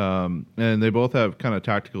 And they both have kind of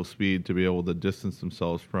tactical speed to be able to distance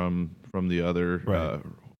themselves from the other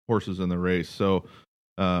horses in the race. So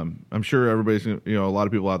I'm sure everybody's, a lot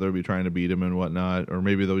of people out there will be trying to beat them and whatnot, or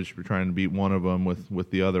maybe they'll just be trying to beat one of them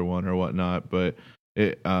with the other one or whatnot. But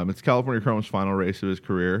it's California Chrome's final race of his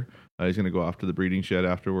career. He's going to go off to the breeding shed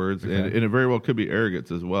afterwards, and it very well could be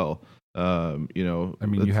Arrogate's as well. I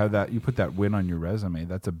mean, you put that win on your resume.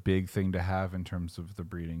 That's a big thing to have in terms of the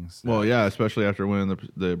breedings. Well, yeah, especially after winning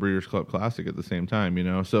the Breeders' Club Classic at the same time,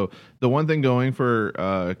 So the one thing going for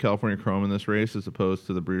California Chrome in this race, as opposed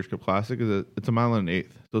to the Breeders' Cup Classic, is that it's a mile and an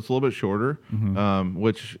eighth, so it's a little bit shorter,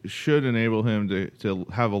 which should enable him to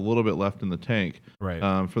have a little bit left in the tank,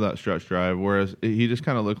 for that stretch drive. Whereas he just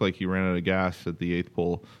kind of looked like he ran out of gas at the eighth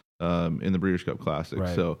pole in the Breeders' Cup Classic.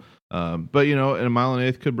 Right. So, but in a mile and an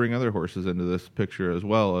eighth could bring other horses into this picture as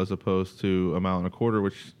well, as opposed to a mile and a quarter,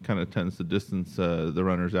 which kind of tends to distance the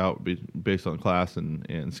runners out based on class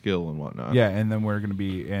and skill and whatnot. Yeah, and then we're going to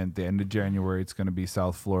be at the end of January. It's going to be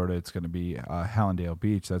South Florida. It's going to be Hallandale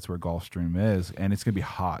Beach. That's where Gulfstream is, and it's going to be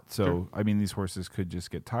hot. So, sure. I mean, these horses could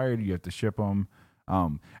just get tired. You have to ship them,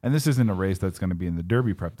 and this isn't a race that's going to be in the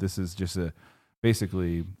Derby prep. This is just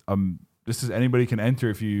this is anybody can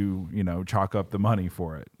enter if you chalk up the money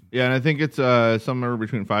for it. Yeah, and I think it's somewhere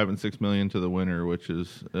between $5 and $6 million to the winner, which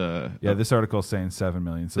is this article is saying $7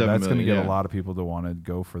 million, so that's going to get a lot of people to want to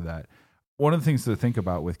go for that. One of the things to think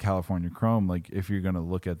about with California Chrome, like if you're going to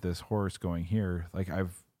look at this horse going here, like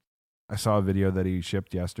I saw a video that he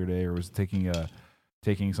shipped yesterday, or was taking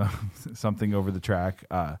something over the track,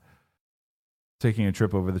 taking a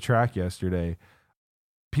trip over the track yesterday.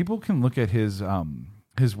 People can look at his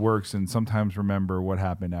works and sometimes remember what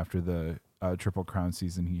happened after the Triple Crown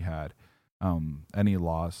season he had. And he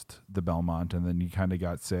lost the Belmont, and then he kind of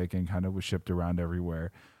got sick and kind of was shipped around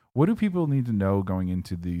everywhere. What do people need to know going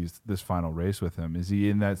into this final race with him? Is he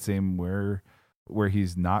in that same where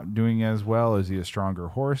he's not doing as well? Is he a stronger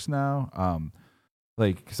horse now?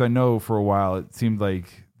 Because I know for a while it seemed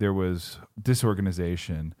like there was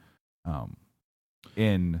disorganization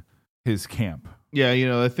in his camp. Yeah,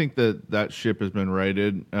 I think that ship has been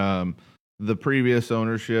righted. The previous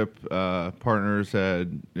ownership partners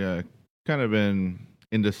had kind of been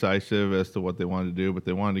indecisive as to what they wanted to do, but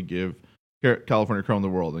they wanted to give California Chrome the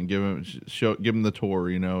world and give him the tour,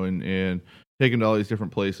 and take him to all these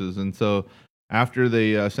different places. And so after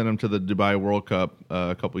they sent him to the Dubai World Cup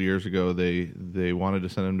a couple years ago, they wanted to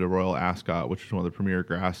send him to Royal Ascot, which is one of the premier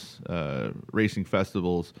grass racing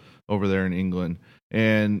festivals over there in England.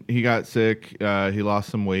 And he got sick. He lost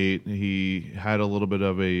some weight. He had a little bit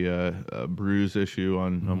of a bruise issue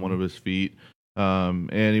on one of his feet,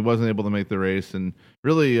 and he wasn't able to make the race, and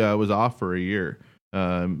really was off for a year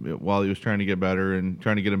while he was trying to get better and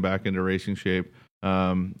trying to get him back into racing shape.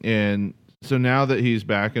 And so now that he's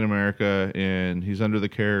back in America and he's under the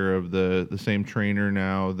care of the same trainer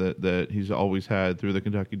now that he's always had through the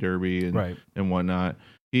Kentucky Derby and whatnot,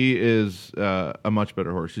 he is a much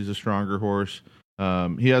better horse. He's a stronger horse.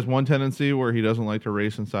 He has one tendency where he doesn't like to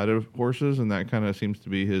race inside of horses, and that kind of seems to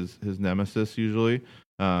be his nemesis usually.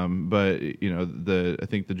 But I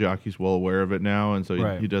think the jockey's well aware of it now, and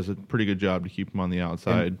so he does a pretty good job to keep him on the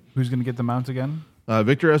outside. And who's going to get the mount again?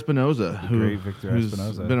 Victor Espinoza,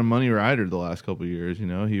 who's been a money rider the last couple of years.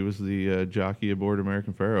 He was the jockey aboard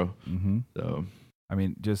American Pharoah. Mm-hmm. So, I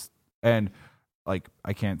mean, and like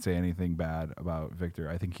I can't say anything bad about Victor.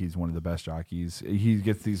 I think he's one of the best jockeys. He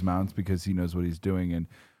gets these mounts because he knows what he's doing,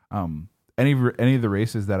 and any of the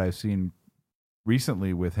races that I've seen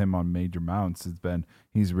recently with him on major mounts,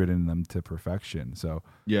 he's ridden them to perfection. So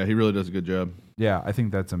yeah, he really does a good job. yeah, I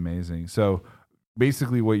think that's amazing. So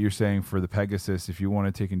basically what you're saying for the Pegasus, if you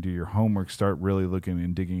want to take and do your homework, start really looking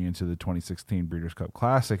and digging into the 2016 Breeders' Cup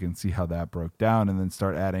Classic and see how that broke down, and then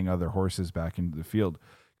start adding other horses back into the field.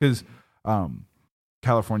 Because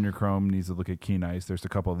California Chrome needs to look at Keen Ice. There's a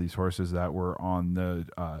couple of these horses that were on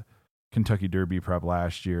the Kentucky Derby prep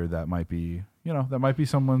last year that might be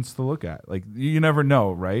someone's to look at. Like, you never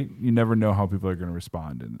know, right? You never know how people are going to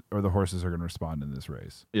respond or the horses are going to respond in this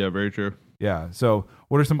race. Yeah, very true. Yeah. So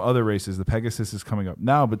what are some other races? The Pegasus is coming up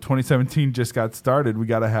now, but 2017 just got started. We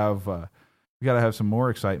got to have some more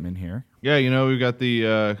excitement here. Yeah, we've got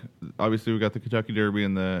the obviously we've got the Kentucky Derby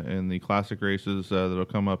and the classic races that'll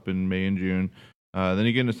come up in May and June. Then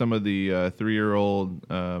you get into some of the 3-year-old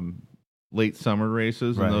late summer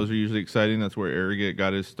races, and those are usually exciting. That's where Arrogate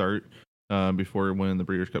got his start before winning the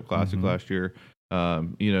Breeders' Cup Classic last year.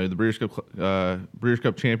 The Breeders'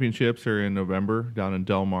 Cup Championships are in November down in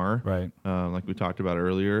Del Mar, right? Like we talked about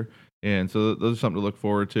earlier, and so those are something to look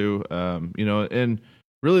forward to. And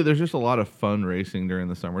really, there's just a lot of fun racing during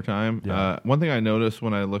the summertime. Yeah. One thing I noticed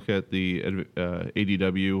when I look at the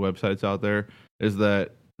ADW websites out there is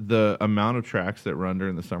that the amount of tracks that run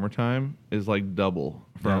during the summertime is like double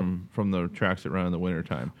from the tracks that run in the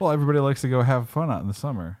wintertime. Well, everybody likes to go have fun out in the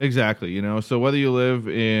summer. Exactly. So whether you live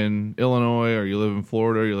in Illinois or you live in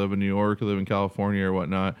Florida, or you live in New York, you live in California or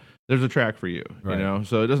whatnot, there's a track for you, right.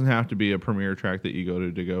 So it doesn't have to be a premier track that you go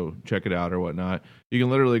to go check it out or whatnot. You can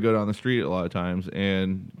literally go down the street a lot of times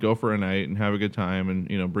and go for a night and have a good time,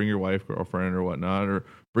 and bring your wife, girlfriend or whatnot, or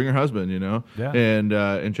bring your husband, yeah.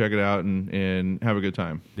 and check it out and have a good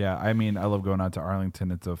time. Yeah, I mean, I love going out to Arlington.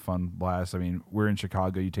 It's a fun blast. I mean, we're in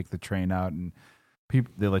Chicago. You take the train out, and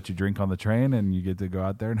they let you drink on the train, and you get to go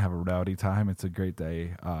out there and have a rowdy time. It's a great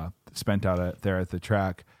day spent out there at the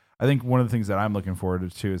track. I think one of the things that I'm looking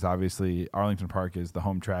forward to is obviously Arlington Park is the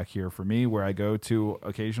home track here for me, where I go to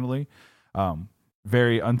occasionally.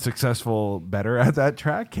 Very unsuccessful bettor at that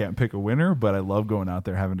track. Can't pick a winner, but I love going out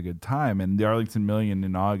there having a good time. And the Arlington Million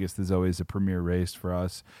in August is always a premier race for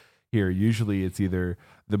us here. Usually it's either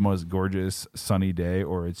the most gorgeous sunny day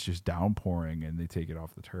or it's just downpouring and they take it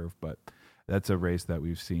off the turf. But that's a race that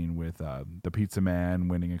we've seen with the Pizza Man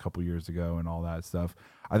winning a couple years ago and all that stuff.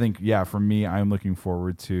 I think, for me, I'm looking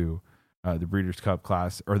forward to the Breeders' Cup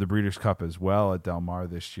class, or the Breeders' Cup as well at Del Mar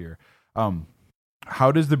this year.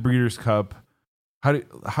 How does the Breeders' Cup...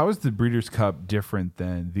 How is the Breeders' Cup different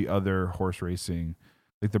than the other horse racing,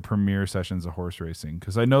 like the premier sessions of horse racing?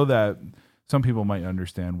 Because I know that some people might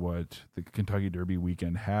understand what the Kentucky Derby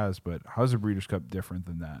weekend has, but how's the Breeders' Cup different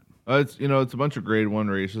than that? It's a bunch of Grade 1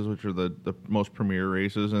 races, which are the most premier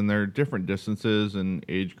races, and they're different distances and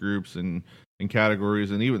age groups and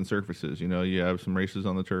categories and even surfaces. You have some races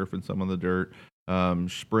on the turf and some on the dirt.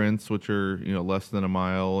 Sprints, which are less than a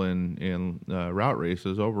mile, and route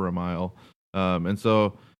races over a mile. And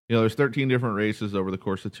so, there's 13 different races over the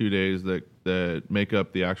course of 2 days that make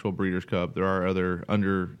up the actual Breeders' Cup. There are other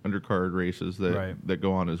undercard races that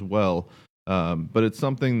go on as well. But it's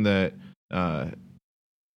something that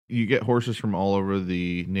you get horses from all over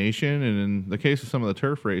the nation. And in the case of some of the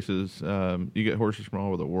turf races, you get horses from all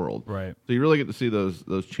over the world. Right. So you really get to see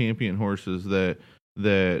those champion horses that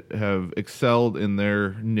have excelled in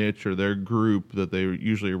their niche or their group that they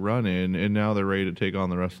usually run in, and now they're ready to take on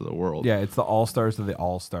the rest of the world. Yeah, it's the all-stars of the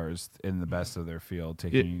all-stars in the best of their field,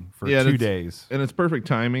 taking for 2 days. And it's perfect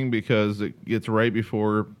timing because it gets right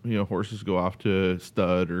before horses go off to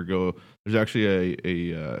stud or go. There's actually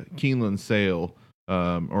a Keeneland sale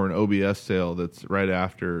or an OBS sale that's right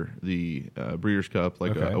after the Breeders' Cup,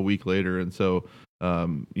 like a week later, and so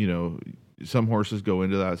some horses go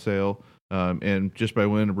into that sale. And just by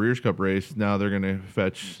winning a Breeders' Cup race, now they're going to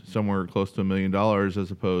fetch somewhere close to $1 million as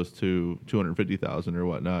opposed to $250,000 or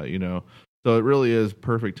whatnot. So it really is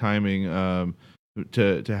perfect timing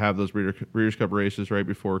to have those Breeders' Cup races right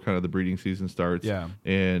before kind of the breeding season starts. Yeah,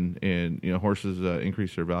 and horses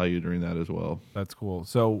increase their value during that as well. That's cool.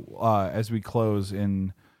 So as we close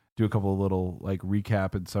and do a couple of little like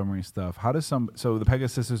recap and summary stuff, so the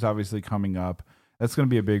Pegasus is obviously coming up. That's going to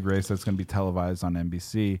be a big race. That's going to be televised on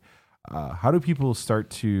NBC. How do people start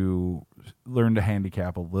to learn to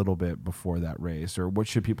handicap a little bit before that race, or what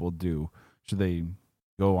should people do? Should they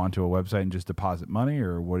go onto a website and just deposit money,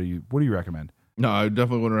 or what do you recommend? No, I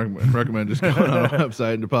definitely wouldn't recommend just going on a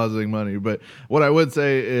website and depositing money. But what I would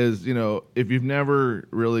say is, if you've never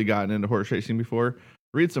really gotten into horse racing before,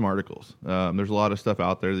 read some articles. There's a lot of stuff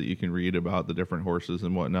out there that you can read about the different horses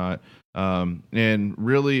and whatnot. And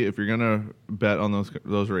really, if you're gonna bet on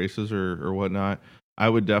those races or whatnot, I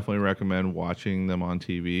would definitely recommend watching them on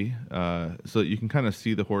TV, so that you can kind of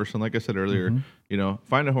see the horse. And like I said earlier,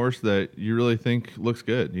 find a horse that you really think looks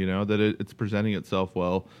good. That it's presenting itself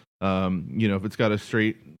well. If it's got a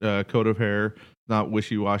straight coat of hair, not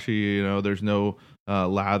wishy-washy. There's no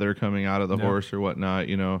lather coming out of the horse or whatnot.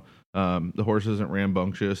 The horse isn't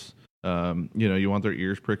rambunctious. You want their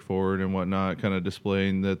ears pricked forward and whatnot, kind of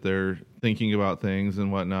displaying that they're thinking about things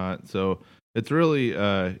and whatnot. So it's really,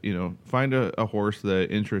 find a horse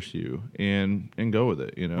that interests you and go with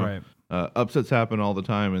it. Right. Upsets happen all the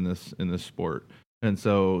time in this sport, and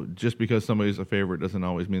so just because somebody's a favorite doesn't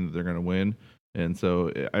always mean that they're going to win. And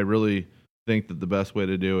so I really think that the best way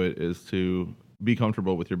to do it is to be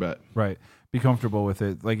comfortable with your bet. Right. Be comfortable with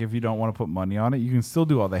it. Like if you don't want to put money on it, you can still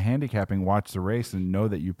do all the handicapping, watch the race, and know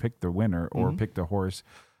that you picked the winner or picked a horse.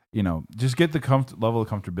 Just get the level of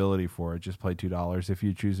comfortability for it. Just play $2. If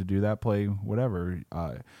you choose to do that, play whatever.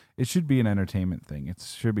 It should be an entertainment thing. It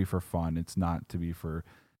should be for fun. It's not to be for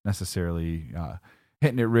necessarily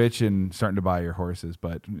hitting it rich and starting to buy your horses.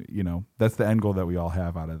 But, that's the end goal that we all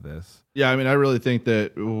have out of this. Yeah, I mean, I really think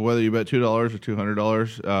that whether you bet $2 or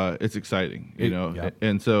 $200, it's exciting,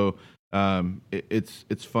 and so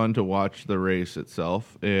it's fun to watch the race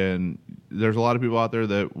itself. And there's a lot of people out there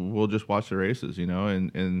that will just watch the races,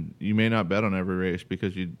 and you may not bet on every race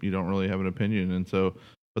because you don't really have an opinion. And so,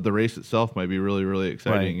 but the race itself might be really, really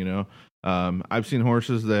exciting, Right. I've seen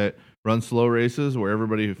horses that run slow races where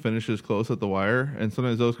everybody finishes close at the wire, and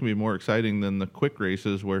sometimes those can be more exciting than the quick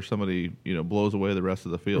races where somebody blows away the rest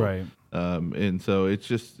of the field. Right. And so it's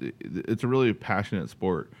a really passionate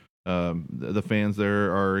sport. The fans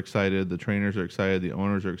there are excited, the trainers are excited, the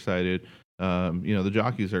owners are excited. The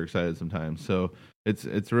jockeys are excited sometimes. So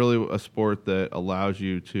it's really a sport that allows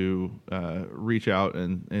you to reach out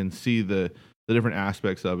and see the different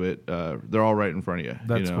aspects of it. They're all right in front of you.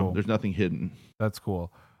 That's cool. There's nothing hidden. That's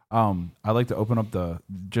cool. I'd like to open up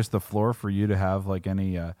the floor for you to have like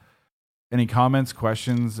any comments,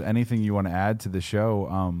 questions, anything you want to add to the show.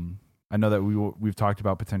 I know that we've talked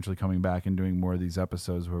about potentially coming back and doing more of these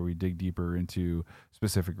episodes where we dig deeper into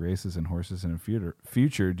specific races and horses in the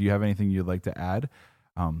future. Do you have anything you'd like to add?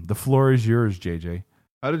 The floor is yours, JJ.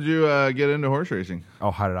 How did you get into horse racing?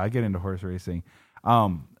 Oh, how did I get into horse racing?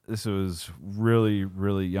 This was really,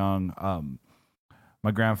 really young. My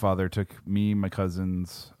grandfather took me, my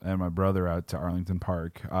cousins, and my brother out to Arlington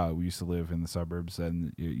Park. We used to live in the suburbs,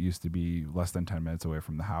 and it used to be less than 10 minutes away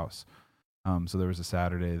from the house. So there was a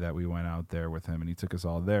Saturday that we went out there with him, and he took us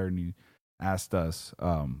all there, and he asked us,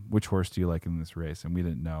 which horse do you like in this race? And we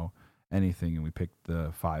didn't know anything, and we picked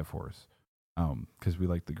the 5 horse because we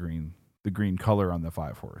liked the green color on the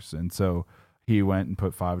 5 horse. And so he went and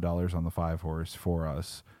put $5 on the 5 horse for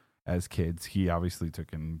us as kids. He obviously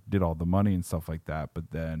took and did all the money and stuff like that,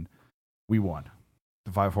 but then we won.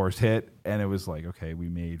 The 5 horse hit, and it was like, okay, we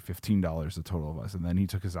made $15, the total of us, and then he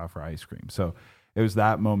took us out for ice cream. So it was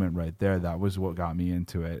that moment right there that was what got me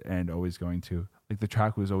into it, and always going to, like, the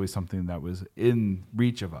track was always something that was in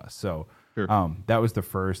reach of us. So Sure. That was the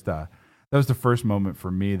first moment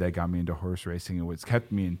for me that got me into horse racing, and what's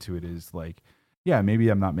kept me into it is like, yeah, maybe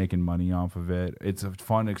I'm not making money off of it. It's a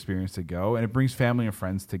fun experience to go, and it brings family and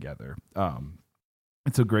friends together.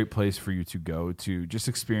 It's a great place for you to go to just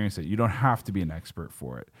experience it. You don't have to be an expert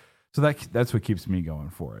for it. So that's what keeps me going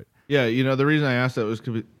for it. Yeah, the reason I asked that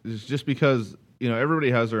is just because, everybody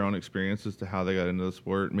has their own experience as to how they got into the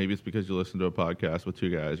sport. Maybe it's because you listen to a podcast with 2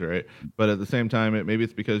 guys, right? But at the same time, maybe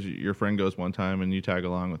it's because your friend goes one time and you tag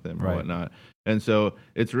along with them or Right. whatnot. And so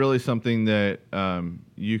it's really something that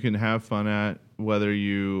you can have fun at, whether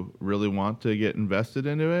you really want to get invested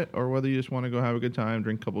into it or whether you just want to go have a good time,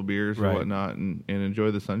 drink a couple beers Right. or whatnot, and enjoy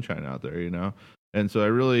the sunshine out there, And so I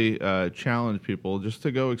really challenge people just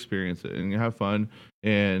to go experience it and have fun.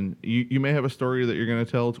 And you may have a story that you're going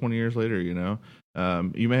to tell 20 years later,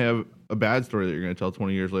 You may have a bad story that you're going to tell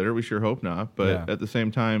 20 years later. We sure hope not. But at the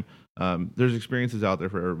same time, there's experiences out there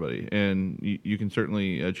for everybody. And you can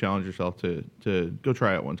certainly challenge yourself to go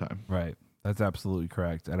try it one time. Right. That's absolutely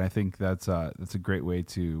correct. And I think that's a great way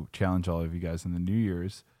to challenge all of you guys in the New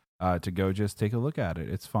Year's to go just take a look at it.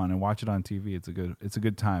 It's fun, and watch it on TV. It's a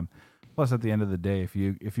good time. Plus, at the end of the day, if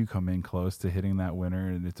you come in close to hitting that winner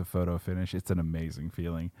and it's a photo finish, it's an amazing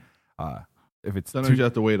feeling. If it's Sometimes you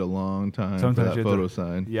have to wait a long time for that photo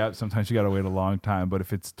sign. Yeah, sometimes you got to wait a long time. But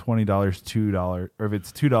if it's $20, $2, or if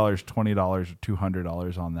it's $2, $20, or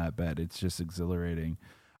 $200 on that bet, it's just exhilarating.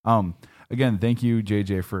 Again, thank you,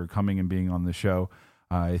 JJ, for coming and being on the show.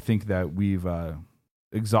 I think that we've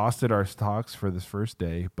exhausted our talks for this first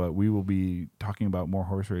day, but we will be talking about more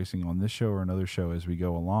horse racing on this show or another show as we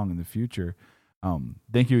go along in the future.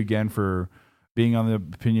 Thank you again for being on the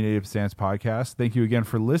Opinionated Stance podcast. Thank you again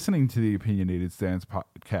for listening to the Opinionated Stance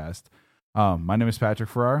podcast. My name is Patrick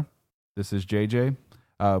Farrar. This is JJ.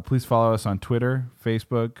 Please follow us on Twitter,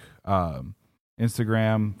 Facebook,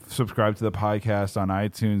 Instagram. Subscribe to the podcast on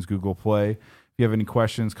iTunes, Google Play. If you have any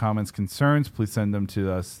questions, comments, concerns, please send them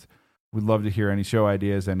to us. We'd love to hear any show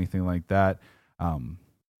ideas, anything like that.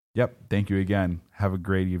 Thank you again. Have a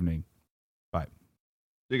great evening. Bye.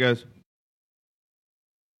 See you guys.